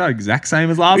checks, goes, oh, exact same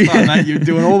as last time, mate. You're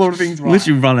doing all the things right.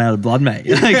 Literally run out of blood, mate.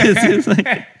 It's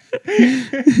like,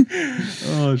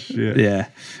 oh shit.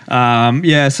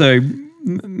 So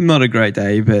not a great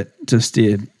day, but just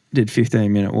did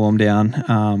 15-minute warm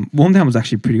down. Warm down was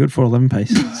actually pretty good, 4:11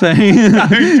 pace. So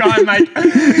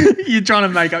you're trying to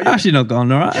make up. Actually not gone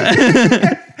all right.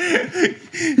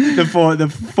 The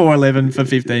 4:11 for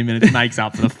 15 minutes makes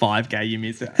up for the 5K you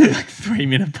missed at like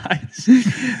 3-minute pace.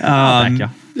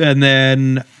 And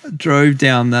then drove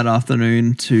down that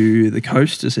afternoon to the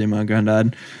coast to see my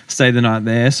granddad. Stayed the night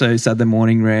there. So Saturday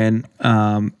morning ran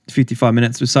 55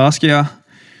 minutes with Saskia.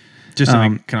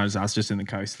 Can I just ask, just in the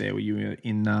coast there, were you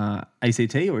in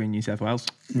ACT or in New South Wales?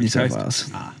 New South Wales.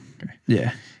 Okay.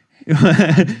 Yeah.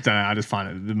 Don't know, I just find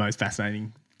it the most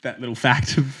fascinating, that little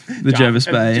fact of the Jervis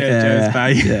Bay. Jervis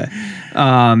Bay. Yeah.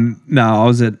 No, I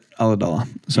was at Ulladulla.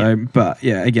 So, but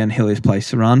again, hilliest place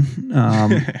to run.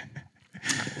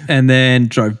 And then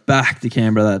drove back to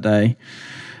Canberra that day.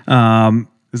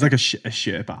 There's like a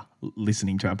Sherpa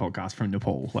listening to our podcast from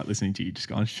Nepal, like listening to you just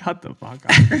going, shut the fuck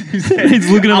up. He's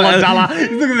looking at Ulladulla.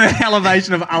 He's looking at the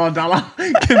elevation of Ulladulla,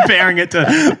 comparing it to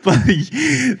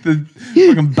the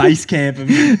fucking base camp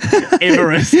of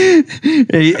Everest.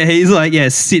 He's like,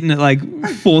 sitting at like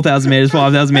 4,000 meters,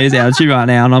 5,000 meters altitude right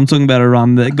now, and I'm talking about a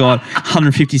run that got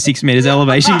 156 meters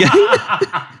elevation gain.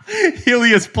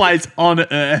 Hilliest place on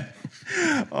earth.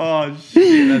 Oh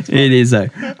shit, that's funny. It is though.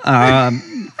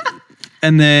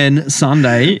 And then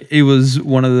Sunday, it was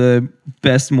one of the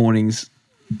best mornings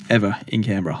ever in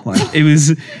Canberra. Like it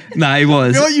was, no, it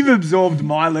was. I feel like you've absorbed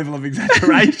my level of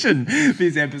exaggeration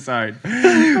this episode.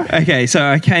 Okay,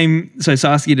 so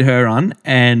Saskia did her run,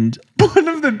 and one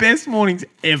of the best mornings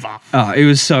ever. oh, it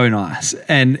was so nice.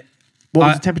 And What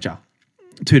was the temperature?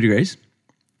 2 degrees.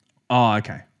 Oh,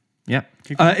 okay. Yep.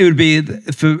 It would be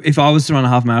if I was to run a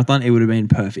half marathon, it would have been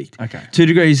perfect. Okay. 2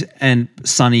 degrees and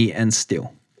sunny and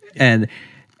still, and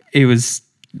it was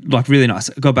like really nice.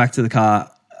 I got back to the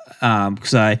car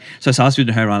because Saskia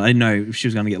did her run. I didn't know if she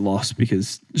was going to get lost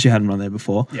because she hadn't run there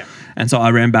before. Yeah. And so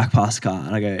I ran back past the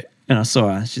car and I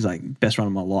saw her. She's like, best run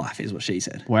of my life is what she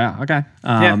said. Wow. Okay.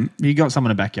 Yeah. You got someone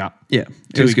to back you up. Yeah.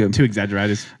 It was good. Two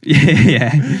exaggerators.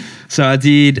 Yeah. So I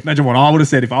did. Imagine what I would have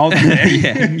said if I was there.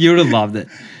 Yeah. You would have loved it.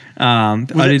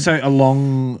 So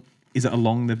along, is it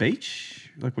along the beach?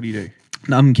 Like, what do you do?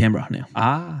 No, I'm in Canberra now.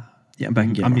 Yeah, I'm back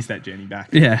in I Canberra. missed that journey back.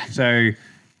 Yeah. So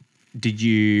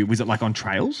was it like on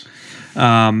trails?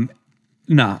 No.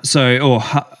 So,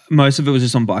 most of it was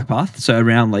just on bike path. So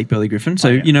around Lake Burley Griffin. So,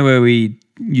 yeah. you know where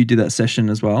you did that session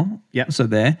as well? Yeah. So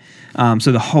there.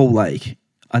 So the whole lake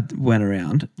I went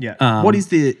around. Yeah. What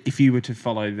is if you were to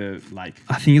follow the lake?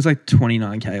 I think it's like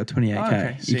 29K or 28K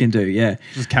okay, you can do. Yeah.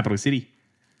 It was capital city.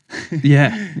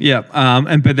 Yeah. Yeah.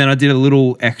 But then I did a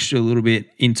little bit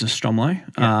into Stromlo.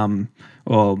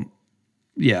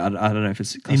 Yeah. I don't know if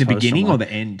it's in the beginning or the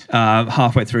end?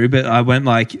 Halfway through, but I went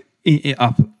like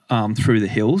up through the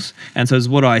hills, and so it's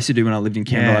what I used to do when I lived in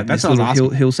Canberra. Yeah, like that's this what I was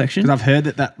little asking. hill section. Because I've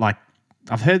heard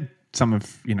I've heard some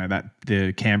of that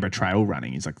the Canberra trail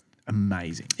running is like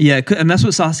amazing. Yeah, and that's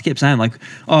what Sasha kept saying. Like,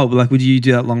 oh, like, would you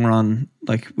do that long run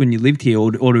like when you lived here,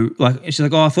 or do, like? She's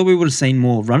like, oh, I thought we would have seen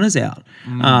more runners out.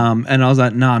 And I was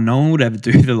like, nah, no one would ever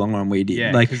do the long run we did.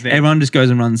 Yeah, like everyone just goes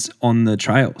and runs on the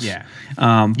trails. Yeah.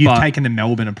 You've taken the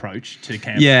Melbourne approach to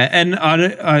Canberra. Yeah, and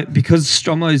I because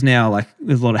Stromlo's now like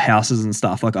there's a lot of houses and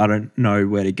stuff. Like I don't know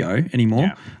where to go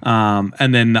anymore. Yeah.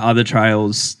 And then the other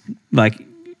trails like.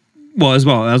 Well,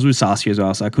 I was with Saskia as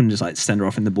well, so I couldn't just like send her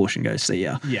off in the bush and go see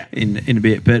her in a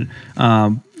bit. But it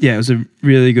was a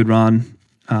really good run.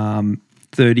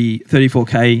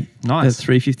 34K, nice,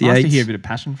 358. Nice to hear a bit of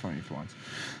passion from you for once.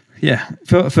 Yeah,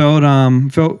 felt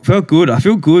good. I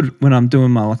feel good when I'm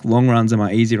doing my like long runs and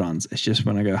my easy runs. It's just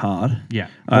when I go hard. Yeah,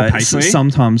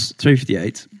 sometimes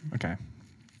 358. Okay.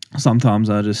 Sometimes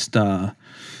I just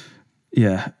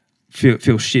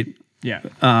feel shit. Yeah.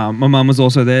 My mum was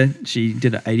also there. She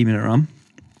did an 80-minute run.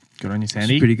 Good on you, Sandy.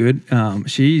 She's pretty good.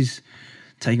 She's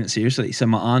taking it seriously. So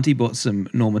my auntie bought some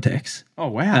Normatex. Oh,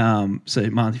 wow. So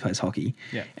my auntie plays hockey.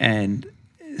 Yeah. And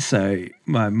so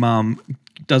my mum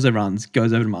does her runs,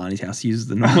 goes over to my auntie's house, uses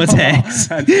the Normatex.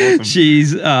 That's awesome.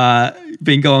 She's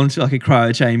been going to like a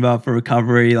cryo chamber for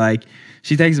recovery. Like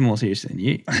she takes it more seriously than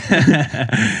you.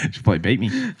 She'll probably beat me.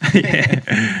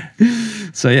 Yeah.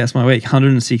 So yeah, it's my week.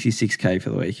 166K for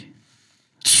the week.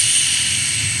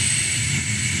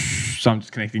 So I'm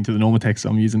just connecting to the Normatex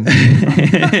I'm using.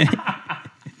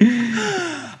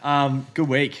 Good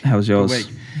week. How was yours? Good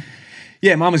week.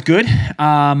 Yeah, mine was good.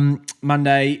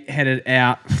 Monday headed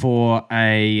out for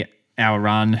a hour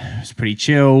run. It was pretty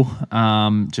chill.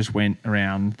 Just went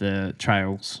around the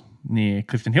trails near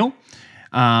Clifton Hill.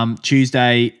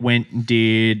 Tuesday went and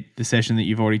did the session that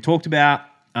you've already talked about.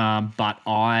 But so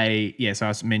I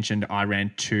mentioned I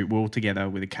ran we were all together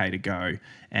with a K to go,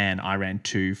 and I ran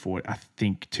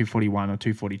 241 or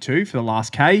 242 for the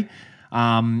last K.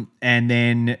 And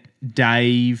then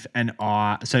Dave and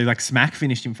Smack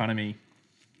finished in front of me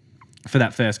for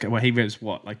that first K. Well, he was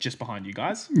just behind you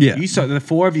guys? Yeah. The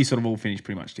four of you sort of all finished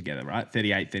pretty much together, right?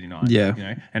 38, 39.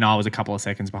 Yeah. And I was a couple of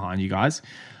seconds behind you guys.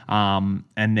 And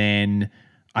then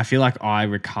I feel like I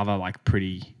recover like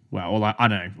pretty well, or like, I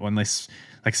don't know, unless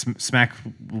like Smack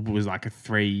was like a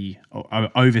 3 or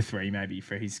over 3 maybe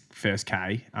for his first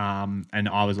K. And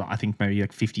I was I think maybe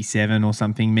like 57 or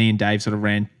something. Me and Dave sort of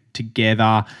ran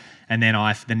together. And then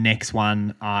the next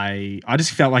one, I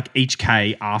just felt like each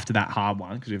K after that hard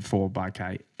one, because we have 4 by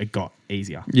K, it got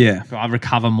easier. Yeah. So I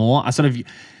recover more. I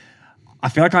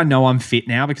feel like I know I'm fit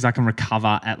now because I can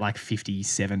recover at like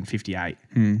 57, 58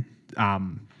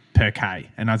 per K.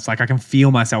 And it's like I can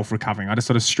feel myself recovering. I just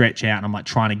sort of stretch out and I'm like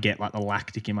trying to get like the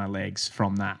lactic in my legs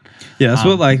from that. Yeah, that's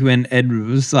what like when Ed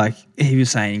was like, he was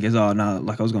saying, he goes, oh no,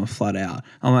 like I was going to flat out.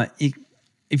 I'm like,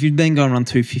 if you're then going on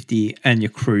 250 and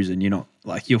you're cruising, you're not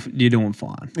like, you're doing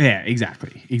fine. Yeah,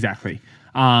 exactly.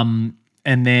 And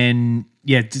then,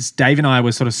 just Dave and I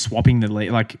were sort of swapping the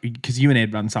lead, like, because you and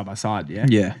Ed run side by side, yeah?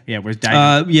 Yeah. Yeah, whereas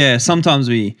Dave... sometimes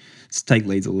we take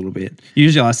leads a little bit.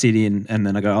 Usually I sit in and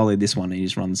then I go, I'll lead this one, and he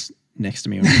just runs next to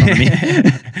me or in front of me.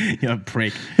 You're a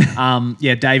prick.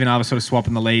 Dave and I were sort of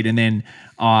swapping the lead, and then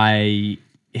I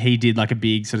he did like a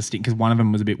big sort of stick because one of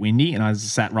them was a bit windy and I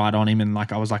sat right on him and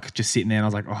like I was like just sitting there and I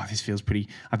was like, oh, this feels pretty.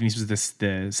 I think this was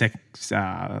the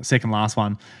second last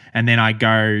one. And then I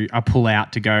pull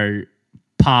out to go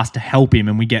past to help him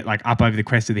and we get like up over the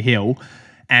crest of the hill.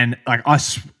 And like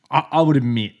I would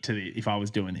admit to if I was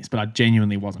doing this, but I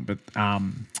genuinely wasn't. But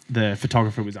the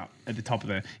photographer was up at the top of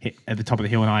the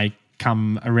hill and I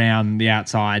come around the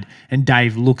outside and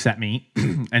Dave looks at me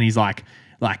and he's like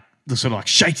sort of like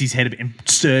shakes his head a bit and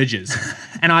surges.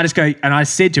 And I just go, and I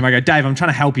said to him, I go, Dave, I'm trying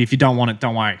to help you. If you don't want it,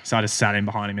 don't worry. So I just sat in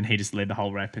behind him and he just led the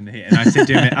whole rep in the hit. And I said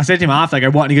to him after, I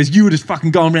go, what? And he goes, you were just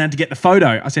fucking going around to get the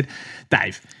photo. I said,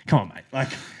 Dave, come on, mate. Like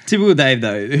typical Dave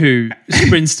though, who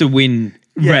sprints to win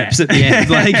reps at the end.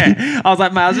 Like I was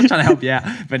like, mate, I was just trying to help you out.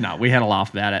 But no, we had a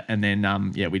laugh about it. And then,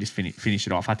 we just finished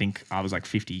it off. I think I was like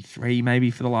 53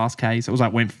 maybe for the last K. So it was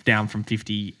like went down from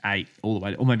 58 all the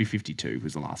way, or maybe 52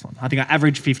 was the last one. I think I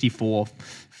averaged 54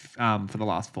 for the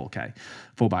last 4K,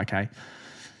 4 by K.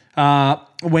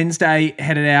 Wednesday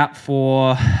headed out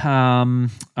for,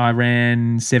 I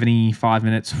ran 75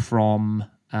 minutes from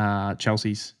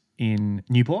Chelsea's in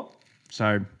Newport.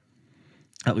 So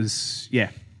that was,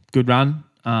 good run.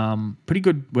 Pretty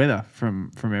good weather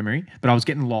from memory, but I was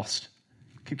getting lost.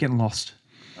 Kept getting lost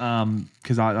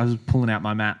because I was pulling out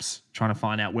my maps trying to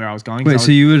find out where I was going. Wait,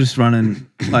 so you were just running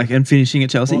and finishing at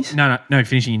Chelsea's? Well, no,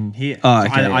 finishing in here. Oh,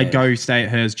 okay. I go stay at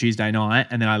hers Tuesday night,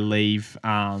 and then I leave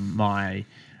my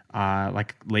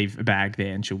leave a bag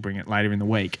there, and she'll bring it later in the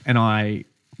week. And I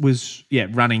was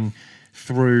running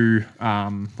through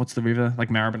what's the river, like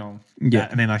Maribyrnong,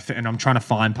 and then and I'm trying to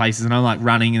find places, and I'm like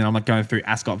running, and I'm like going through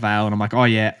Ascot Vale, and I'm like, oh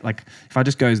yeah, like if I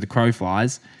just go as the crow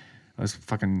flies,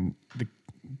 the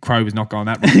crow was not going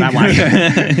that way.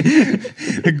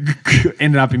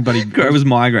 Ended up in bloody crow was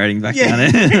migrating back down there.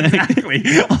 Exactly.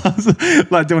 I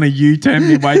was like doing a U-turn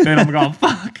midway through, and I'm going,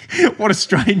 fuck, what a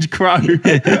strange crow.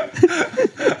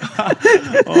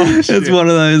 It's one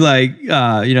of those like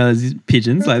those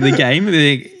pigeons, like the game.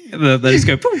 They just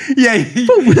go, poof. Yeah.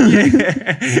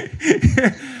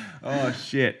 Oh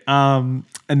shit. And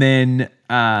then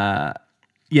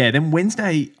then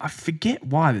Wednesday, I forget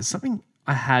why. There's something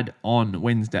I had on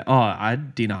Wednesday. Oh, I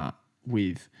had dinner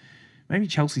with maybe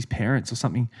Chelsea's parents or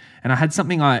something, and I had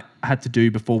something I had to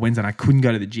do before Wednesday, and I couldn't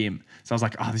go to the gym. So I was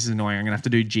like, oh, this is annoying. I'm gonna have to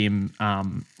do gym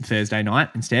Thursday night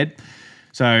instead.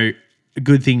 So the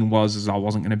good thing was I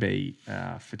wasn't going to be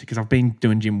because I've been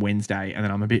doing gym Wednesday, and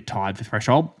then I'm a bit tired for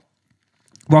Threshold.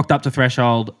 Rocked up to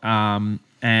Threshold,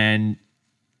 and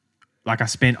like I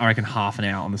spent, I reckon, half an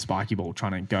hour on the spiky ball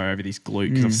trying to go over this glute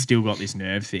because I've still got this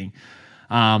nerve thing.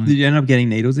 Did you end up getting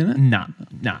needles in it? No.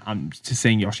 I'm just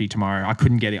seeing Yoshi tomorrow. I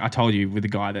couldn't get it. I told you with the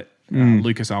guy that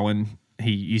Lucas Owen,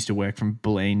 he used to work from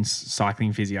Boleyn's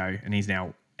cycling physio, and he's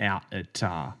now out at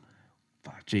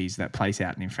that place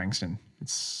out in Frankston.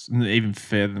 It's even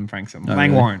further than Frankston.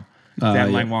 Langwarren.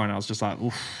 Langwarren. I was just like,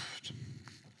 oof.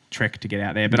 Trek to get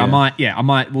out there, but I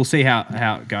might. We'll see how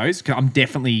it goes. 'Cause I'm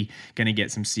definitely going to get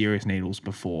some serious needles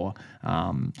before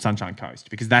Sunshine Coast,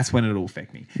 because that's when it'll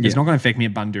affect me. It's not going to affect me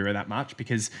at Bundoora that much,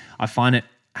 because I find it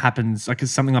happens like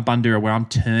it's something like Bundoora where I'm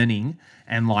turning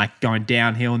and like going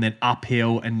downhill and then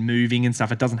uphill and moving and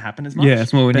stuff. It doesn't happen as much. Yeah,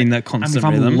 it's more when in that constant if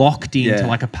I'm rhythm. locked into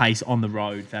like a pace on the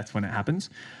road, that's when it happens.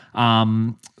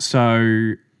 Went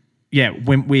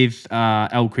with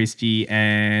El Christie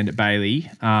and Bailey.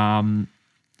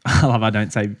 I love I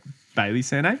don't say Bailey's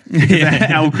surname.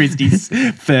 El Christie's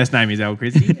first name is El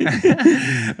Christie.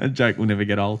 A joke will never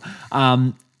get old.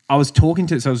 I was talking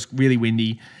to, so it was really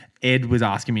windy. Ed was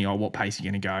asking me, what pace are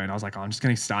you going to go? And I was like, I'm just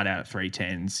going to start out at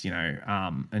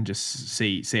 3:10s, and just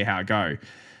see how I go.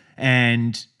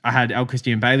 And I had El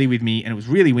Christie and Bailey with me, and it was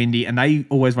really windy, and they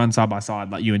always run side by side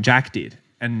like you and Jack did.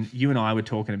 And you and I were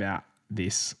talking about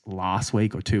this last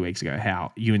week or 2 weeks ago,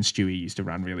 how you and Stewie used to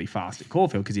run really fast at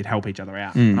Caulfield because you'd help each other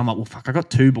out. And I'm like, well, fuck, I got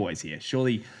two boys here.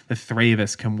 Surely the three of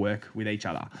us can work with each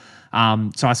other.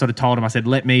 So I sort of told him, I said,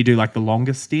 let me do like the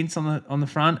longest stints on the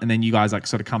front, and then you guys like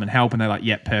sort of come and help. And they're like,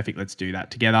 yeah, perfect, let's do that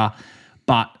together.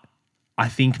 But I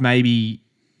think maybe,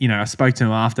 I spoke to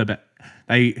them after, but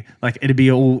they like it'd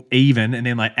be all even, and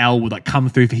then like Al would like come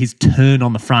through for his turn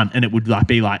on the front, and it would like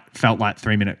be like felt like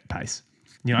 3-minute pace.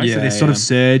 So they're sort of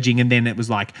surging, and then it was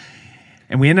like,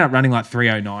 and we ended up running like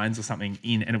 3:09s or something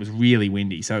in, and it was really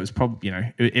windy. So it was probably,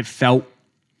 it felt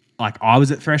like I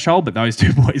was at Threshold, but those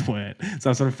two boys weren't. So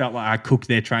I sort of felt like I cooked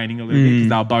their training a little bit because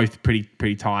they were both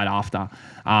pretty tired after.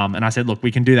 And I said, look,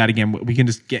 we can do that again. We can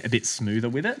just get a bit smoother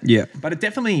with it. Yeah. But it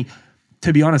definitely,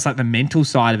 to be honest, like the mental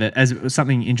side of it, as it was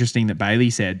something interesting that Bailey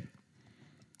said,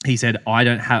 he said,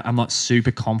 I'm not super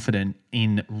confident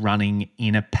in running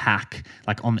in a pack,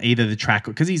 like on either the track,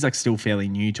 because he's like still fairly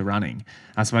new to running.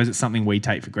 I suppose it's something we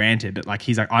take for granted, but like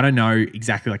he's like, I don't know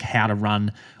exactly like how to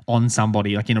run on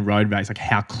somebody like in a road race, like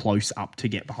how close up to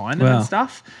get behind them and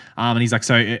stuff. And he's like,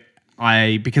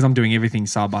 because I'm doing everything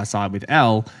side by side with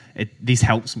Elle, this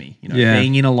helps me,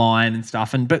 being in a line and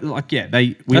stuff.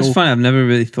 That's funny. I've never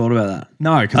really thought about that.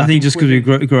 No, because I think just because we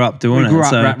grew up doing it. We grew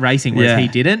up racing, whereas he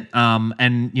didn't.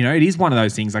 And it is one of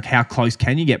those things, like how close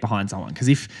can you get behind someone? Because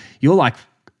if you're like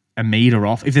a meter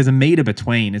off, if there's a meter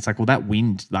between, it's like, well, that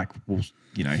wind, like, will,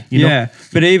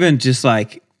 but even just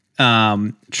like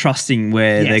trusting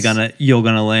where you're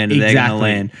gonna land and they're gonna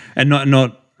land, and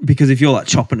not. Because if you're like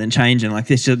chopping and changing, like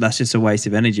that's just a waste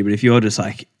of energy. But if you're just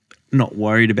like not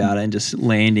worried about it and just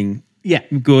landing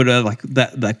good, like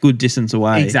that good distance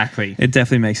away, exactly, it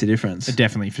definitely makes a difference.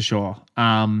 Definitely, for sure.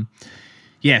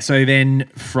 So then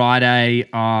Friday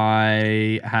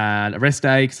I had a rest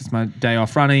day because it's my day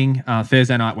off running.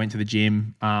 Thursday night went to the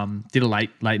gym. Did a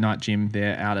late night gym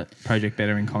there out at Project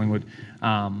Better in Collingwood.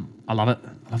 I love it.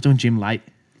 I love doing gym late.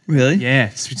 Really? Yeah,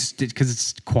 it's just because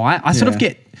it's quiet. I sort of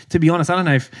get, to be honest, I don't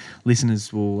know if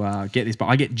listeners will get this, but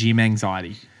I get gym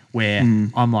anxiety where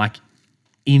I'm like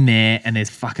in there and there's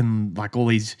fucking like all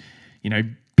these,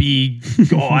 big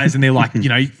guys and they're like,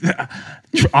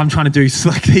 I'm trying to do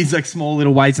like these like small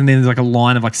little weights and then there's like a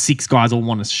line of like 6 guys all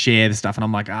want to share the stuff and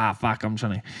I'm like, fuck, I'm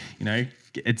trying to,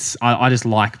 I just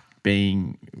like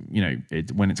being,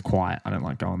 when it's quiet. I don't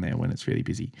like going there when it's really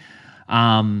busy.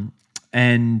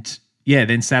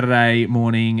 Then Saturday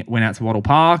morning went out to Wattle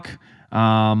Park,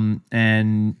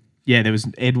 and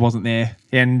Ed wasn't there,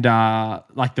 and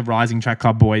like the Rising Track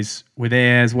Club boys were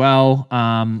there as well.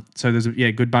 So there's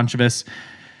a good bunch of us,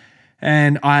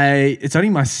 and it's only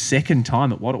my second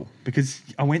time at Wattle because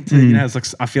I went to it's like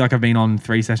I feel like I've been on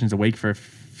 3 sessions a week for a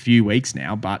few weeks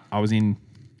now, but I was in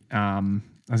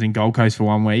Gold Coast for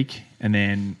 1 week, and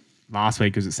then last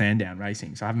week was at Sandown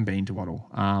racing, so I haven't been to Wattle.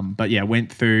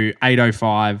 Went through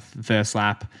 8:05 the first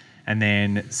lap, and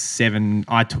then 7.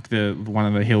 I took one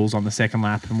of the hills on the second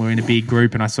lap, and we were in a big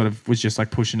group, and I sort of was just like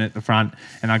pushing it at the front,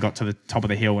 and I got to the top of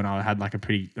the hill, and I had like a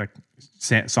pretty like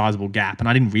sizable gap, and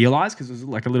I didn't realize because it was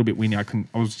like a little bit windy. I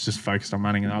was just focused on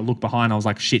running, and I looked behind. I was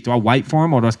like, shit, do I wait for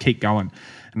him or do I just keep going?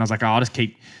 And I was like, I'll just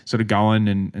keep sort of going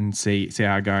and see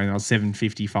how I go. And I was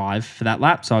 7:55 for that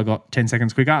lap, so I got 10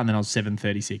 seconds quicker, and then I was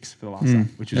 7:36 for the last lap,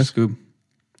 that's good.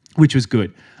 Which was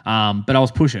good. But I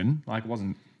was pushing, like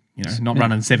wasn't not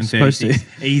running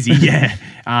 7:36 easy. Yeah.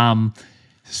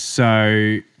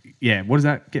 What does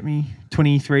that get me?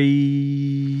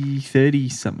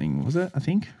 23:30 something was it? I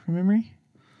think from memory.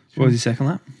 What was your second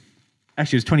lap?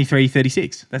 Actually, it was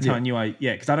 23:36. That's how I knew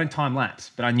because I don't time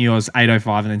laps, but I knew I was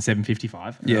 8:05 and then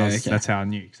 7:55. That's how I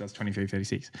knew because I was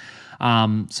 23:36.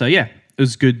 It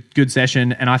was good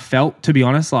session, and I felt, to be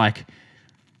honest, like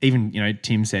even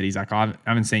Tim said he's like, I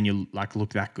haven't seen you like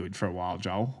look that good for a while,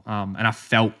 Joel. And I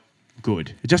felt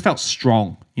good. It just felt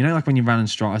strong. Like when you're running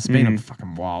strong. It's been a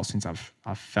fucking while since I've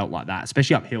felt like that,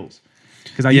 especially up hills.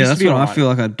 Because that's what I feel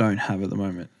like I don't have at the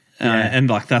moment. And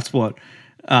like that's what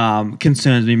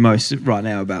concerns me most right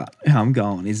now about how I'm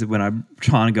going is that when I'm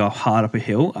trying to go hard up a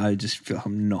hill, I just feel like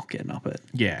I'm not getting up it.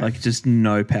 Yeah. Like just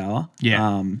no power.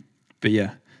 Yeah.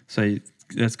 So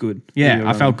that's good. Yeah,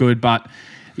 I felt good, but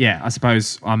I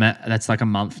suppose that's like a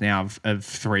month now of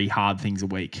 3 hard things a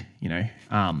week,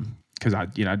 because I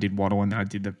did Wattle and then I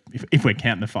did if we're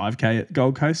counting the 5K at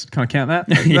Gold Coast, can I count that?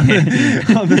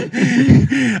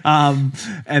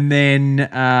 And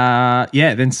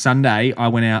then Sunday I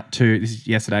went out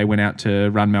to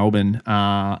run Melbourne,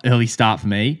 early start for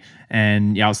me.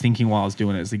 And I was thinking while I was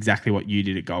doing it, it's exactly what you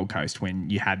did at Gold Coast when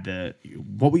you had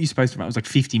what were you supposed to run? It was like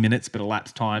 50 minutes, but a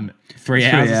lap's time 3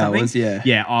 hours or something.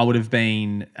 Yeah, I would have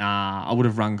run.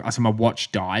 So my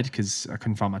watch died because I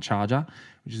couldn't find my charger,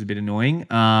 which is a bit annoying.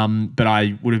 But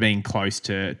I would have been close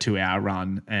to 2-hour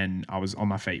run, and I was on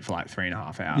my feet for like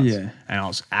 3.5 hours. Yeah. And I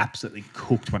was absolutely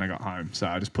cooked when I got home. So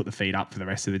I just put the feet up for the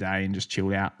rest of the day and just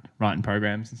chilled out writing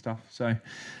programs and stuff. So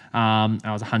I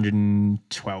was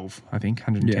 112, I think,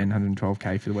 110,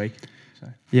 112K for the week. So.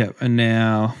 Yeah, and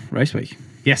now race week.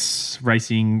 Yes,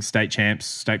 racing state champs,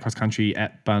 state cross country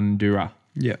at Bundoora.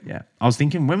 Yeah. I was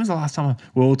thinking, when was the last time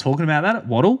we were all talking about that at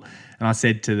Wattle? And I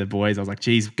said to the boys, I was like,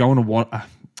 geez, going to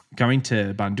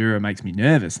Bundoora makes me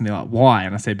nervous. And they're like, why?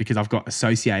 And I said, because I've got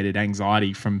associated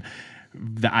anxiety from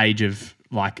the age of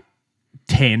like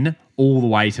 10 all the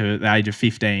way to the age of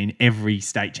 15. Every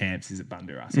state champs is at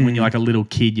Bundoora. So when you're like a little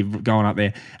kid, you're going up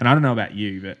there. And I don't know about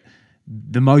you, but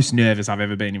the most nervous I've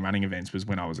ever been in running events was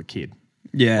when I was a kid.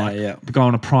 Yeah,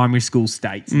 going to primary school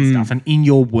states and stuff. And in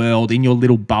your world, in your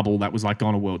little bubble, that was like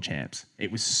going to world champs.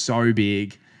 It was so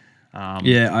big.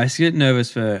 Yeah, I used to get nervous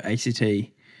for ACT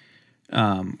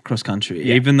cross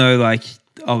country, even though like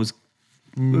I was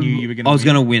going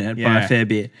to win it by a fair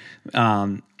bit.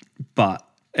 But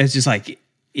it's just like,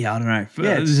 I don't know.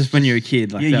 Yeah, it's just when you're a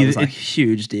kid, like that was like a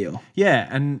huge deal. Yeah,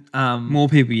 and more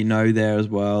people there as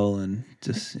well, and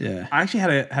just I actually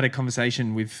had a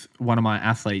conversation with one of my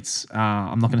athletes.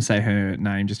 I'm not going to say her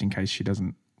name just in case she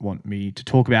doesn't want me to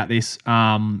talk about this.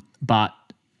 But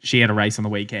she had a race on the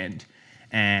weekend,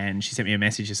 and she sent me a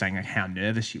message just saying like how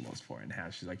nervous she was for it, and how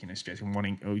she's like stressed and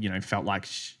wanting, felt like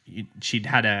she'd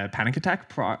had a panic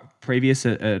attack previous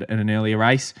at an earlier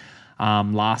race.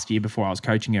 Last year before I was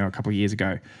coaching her a couple of years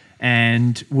ago,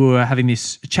 and we were having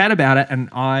this chat about it, and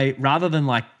I, rather than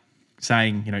like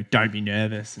saying, don't be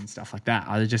nervous and stuff like that,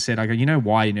 I just said, I go,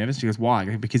 why are you nervous? She goes, why? I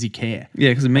go, because you care. Yeah,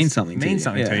 because it means something to you. It means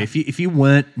something to you. If you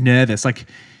weren't nervous, like,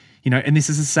 and this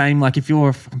is the same, like if you're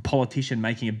a fucking politician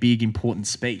making a big important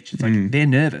speech, it's like they're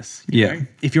nervous. You know?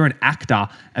 If you're an actor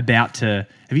about to,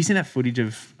 have you seen that footage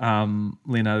of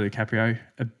Leonardo DiCaprio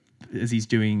as he's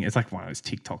doing, it's like one of those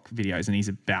TikTok videos, and he's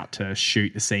about to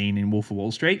shoot the scene in Wolf of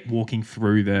Wall Street, walking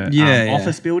through the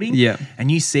office building. Yeah. And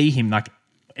you see him like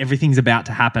everything's about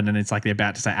to happen, and it's like they're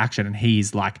about to say action, and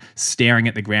he's like staring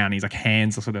at the ground. He's like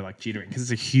hands are sort of like jittering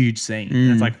because it's a huge scene.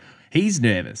 And it's like he's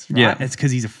nervous, right? Yeah. It's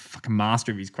because he's a fucking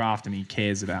master of his craft and he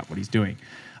cares about what he's doing.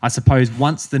 I suppose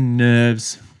once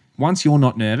you're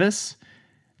not nervous,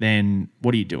 then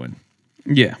what are you doing?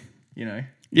 Yeah.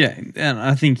 Yeah. And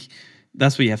I think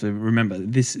that's what you have to remember.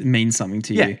 This means something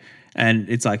to you. And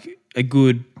it's like a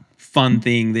good, fun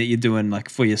thing that you're doing like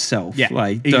for yourself. Yeah.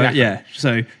 Like, exactly.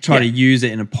 So try to use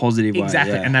it in a positive way.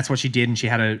 Exactly. Yeah. And that's what she did. And she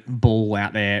had a ball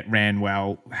out there, ran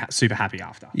well, super happy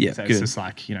after. Yeah. So good. it's just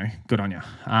like, good on you.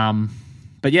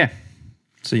 But yeah.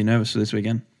 So you're nervous for this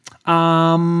weekend? Yeah.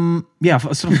 I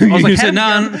was like, said,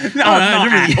 no,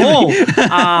 not at all.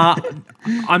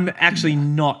 I'm actually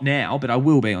not now, but I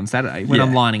will be on Saturday. When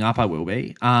I'm lining up, I will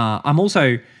be. I'm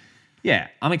also,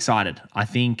 I'm excited. I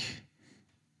think,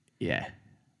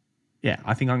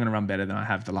 I think I'm going to run better than I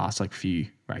have the last like few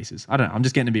races. I don't know. I'm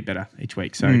just getting a bit better each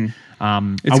week. So it's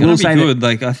going to be good.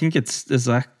 Like I think there's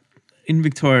like in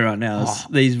Victoria right now,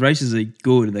 these races are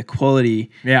good and they're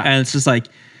quality. Yeah. And it's just like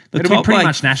the It'll top be pretty like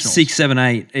much national. 6, 7,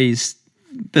 8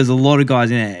 there's a lot of guys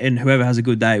in it, and whoever has a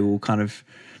good day will kind of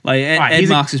like Ed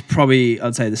Marks is probably,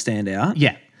 I'd say, the standout.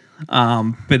 Yeah.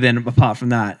 But then apart from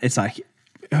that, it's like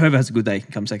whoever has a good day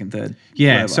can come second, third.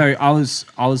 Yeah. Whatever. So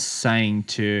I was saying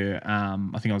to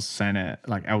I think I was saying to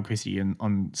like Al Christie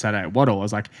on Saturday at Waddle, I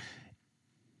was like,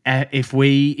 if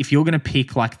you're going to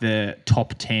pick like the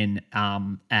top 10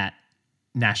 at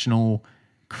national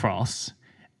cross,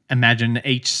 imagine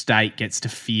each state gets to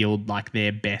field like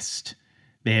their best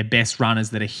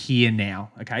runners that are here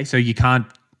now. Okay, so you can't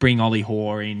bring Ollie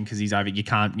Hoare in because he's over. You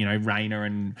can't, Rayner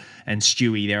and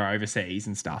Stewie, they're overseas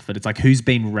and stuff. But it's like who's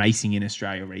been racing in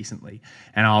Australia recently?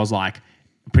 And I was like,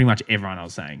 pretty much everyone I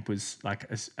was saying was like,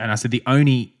 and I said the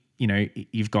only,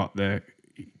 you've got the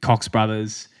Cox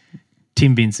brothers,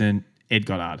 Tim Vincent, Ed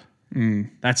Goddard.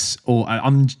 That's all.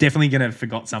 I'm definitely going to have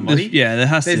forgot somebody. There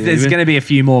has to. There's going to be a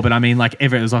few more, but I mean, like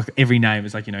every name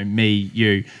is like me,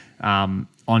 you,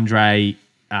 Andre,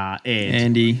 Ed,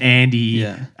 Andy,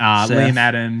 Liam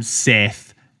Adams,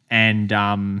 Seth, and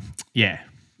Liam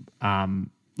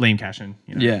Cashin.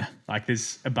 Like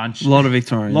there's a bunch. A lot of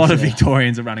Victorians. A lot of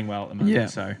Victorians are running well at the moment. Yeah.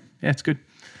 So it's good.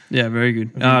 Yeah, very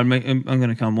good. I'm going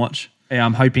to come watch. Yeah,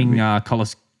 I'm hoping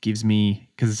Collis gives me,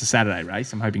 because it's a Saturday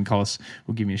race, I'm hoping Collis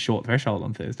will give me a short threshold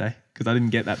on Thursday because I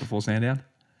didn't get that before Sandown.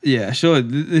 Yeah, sure.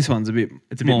 This one's a bit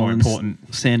more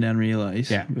important. Sandown relays.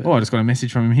 Yeah. I just got a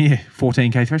message from him here.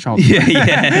 14K threshold. Yeah.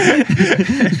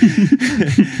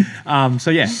 So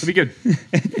it'll be good.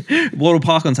 Wattle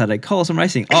Park on Saturday. Collison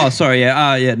Racing. Oh, sorry.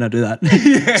 Yeah. No, do that.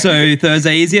 So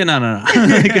Thursday easier? No.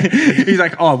 He's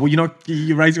like, well,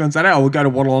 you're racing on Saturday. I will go to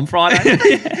Wattle on Friday.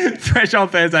 Threshold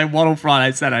Thursday, Wattle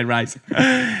Friday, Saturday race.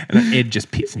 And then Ed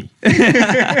just pits me.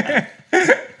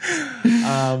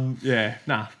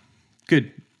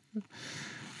 Good.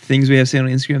 Things we have seen on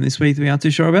Instagram this week that we aren't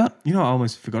too sure about? I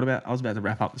almost forgot about. I was about to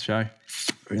wrap up the show.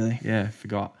 Really? Yeah,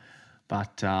 forgot.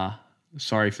 But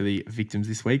sorry for the victims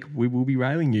this week. We will be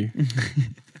railing you. Do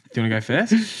you want to go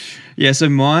first? Yeah, so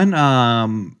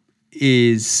mine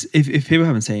is, if people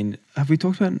haven't seen, have we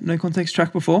talked about No Context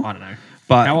Track before? I don't know.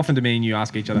 But how often do me and you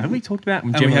ask each other, have we talked about?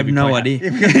 And we have no idea.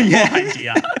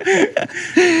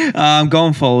 Go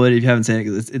and follow it if you haven't seen it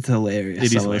because it's hilarious. It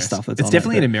is some of the stuff that's it's on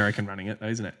definitely it, an American running it though,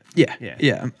 isn't it?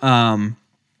 Yeah. I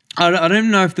don't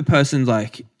know if the person's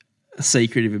like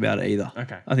secretive about it either.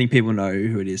 Okay. I think people know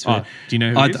who it is. Oh, do you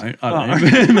know who I it is? don't. I'm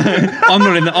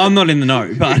not in the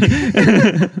know, but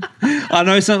I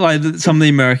know some of the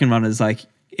American runners like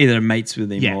either mates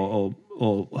with him or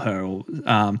her or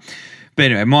but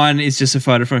anyway, mine is just a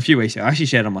photo from a few weeks ago. I actually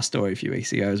shared it on my story a few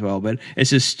weeks ago as well, but it's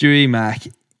just Stewie Mack.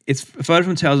 It's a photo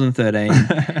from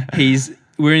 2013.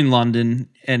 We're in London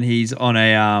and he's on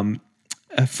a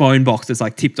phone box that's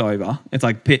like tipped over. It's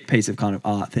like a piece of kind of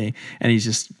art thing, and he's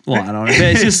just lying on it.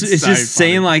 But it's just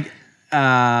seeing like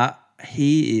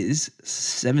he is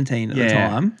 17 at the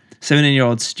time,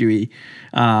 17-year-old Stewie.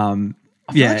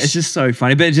 It's just so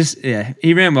funny. But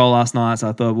he ran well last night, so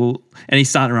I thought, and he's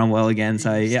starting to run well again.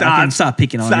 So I can start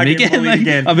picking on him again. Like,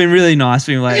 I've been really nice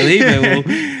for him lately. But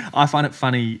I find it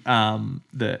funny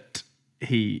that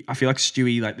I feel like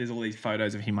Stewie, like there's all these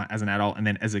photos of him like, as an adult and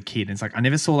then as a kid. And it's like I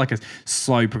never saw like a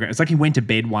slow progression. It's like he went to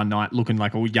bed one night looking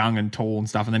like all young and tall and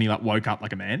stuff, and then he like woke up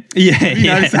like a man. Yeah,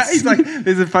 He's like,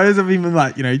 there's a photos of him in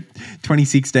like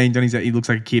 2016. He looks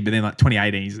like a kid, but then like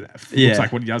 2018, he looks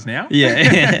like what he does now.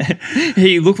 Yeah,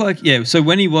 he looked like So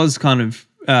when he was kind of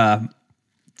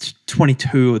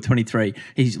 22 or 23,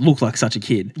 he looked like such a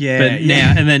kid. But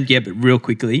now and then, but real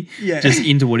quickly, just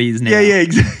into what he is now. Yeah,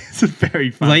 exactly. It's very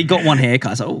funny. Like he got one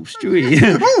haircut. So, Stewie.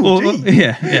 A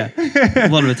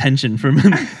lot of attention from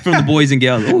the boys and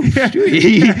girls.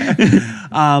 Stewie.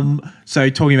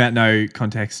 So talking about no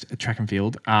context track and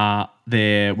field,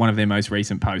 they're one of their most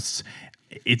recent posts.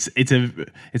 It's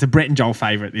a Brett and Joel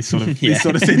favourite, this sort of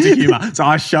sense of humour. So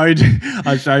I showed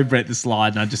Brett the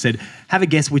slide and I just said, have a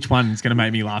guess which one is going to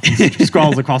make me laugh. He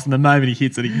scrolls across and the moment he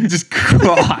hits it, he just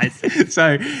cries.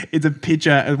 So it's a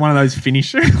picture, one of those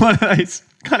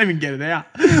can't even get it out.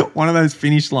 One of those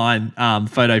finish line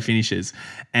photo finishes,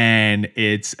 and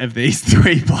it's of these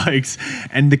three blokes,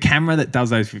 and the camera that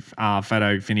does those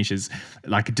photo finishes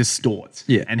like distorts.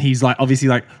 Yeah, and he's like obviously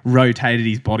like rotated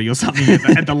his body or something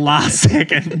at the last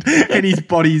second, and his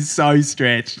body's so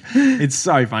stretched. It's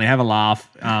so funny. Have a laugh.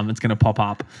 It's going to pop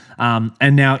up.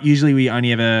 And now usually we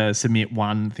only ever submit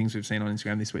one things we've seen on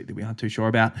Instagram this week that we aren't too sure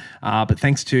about. But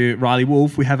thanks to Riley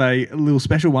Wolf, we have a little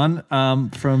special one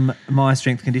from my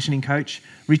strength and conditioning coach,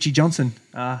 Richie Johnson.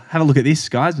 Have a look at this,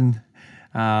 guys, and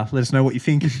let us know what you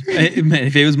think. Man,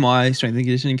 if he was my strength and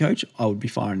conditioning coach, I would be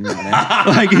firing him right now.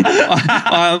 Like,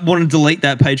 I want to delete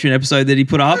that Patreon episode that he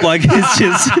put up. Like, it's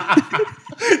just...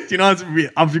 Do you know,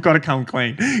 I've got to come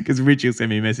clean because Richie will send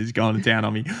me a message going down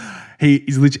on me.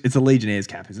 It's a Legionnaire's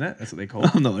cap, isn't it? That's what they call it. I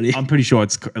have no idea. I'm pretty sure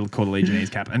it's called a Legionnaire's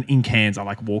cap. And in Cairns, I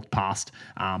like walked past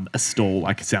a stall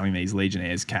like selling these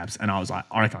Legionnaire's caps, and I was like,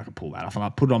 I reckon I could pull that off. And I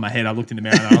put it on my head. I looked in the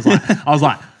mirror and I was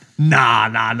like, nah.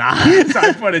 So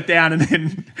I put it down, and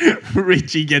then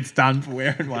Richie gets done for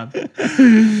wearing one.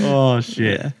 Oh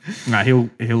shit! Yeah. No,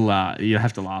 you'll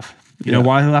have to laugh. You know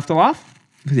why he'll have to laugh?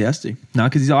 Because he has to. No,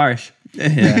 because he's Irish.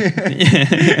 Yeah.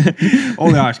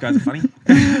 All the Irish guys are funny.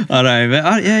 I know,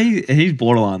 but he's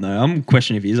borderline though. I'm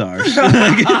questioning if he's Irish.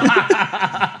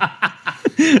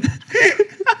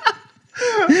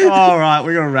 All right,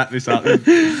 we're gonna wrap this up.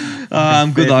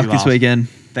 Good luck this weekend.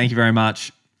 Thank you very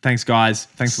much. Thanks, guys.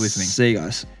 Thanks for listening. See you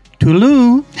guys.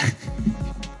 Toodaloo.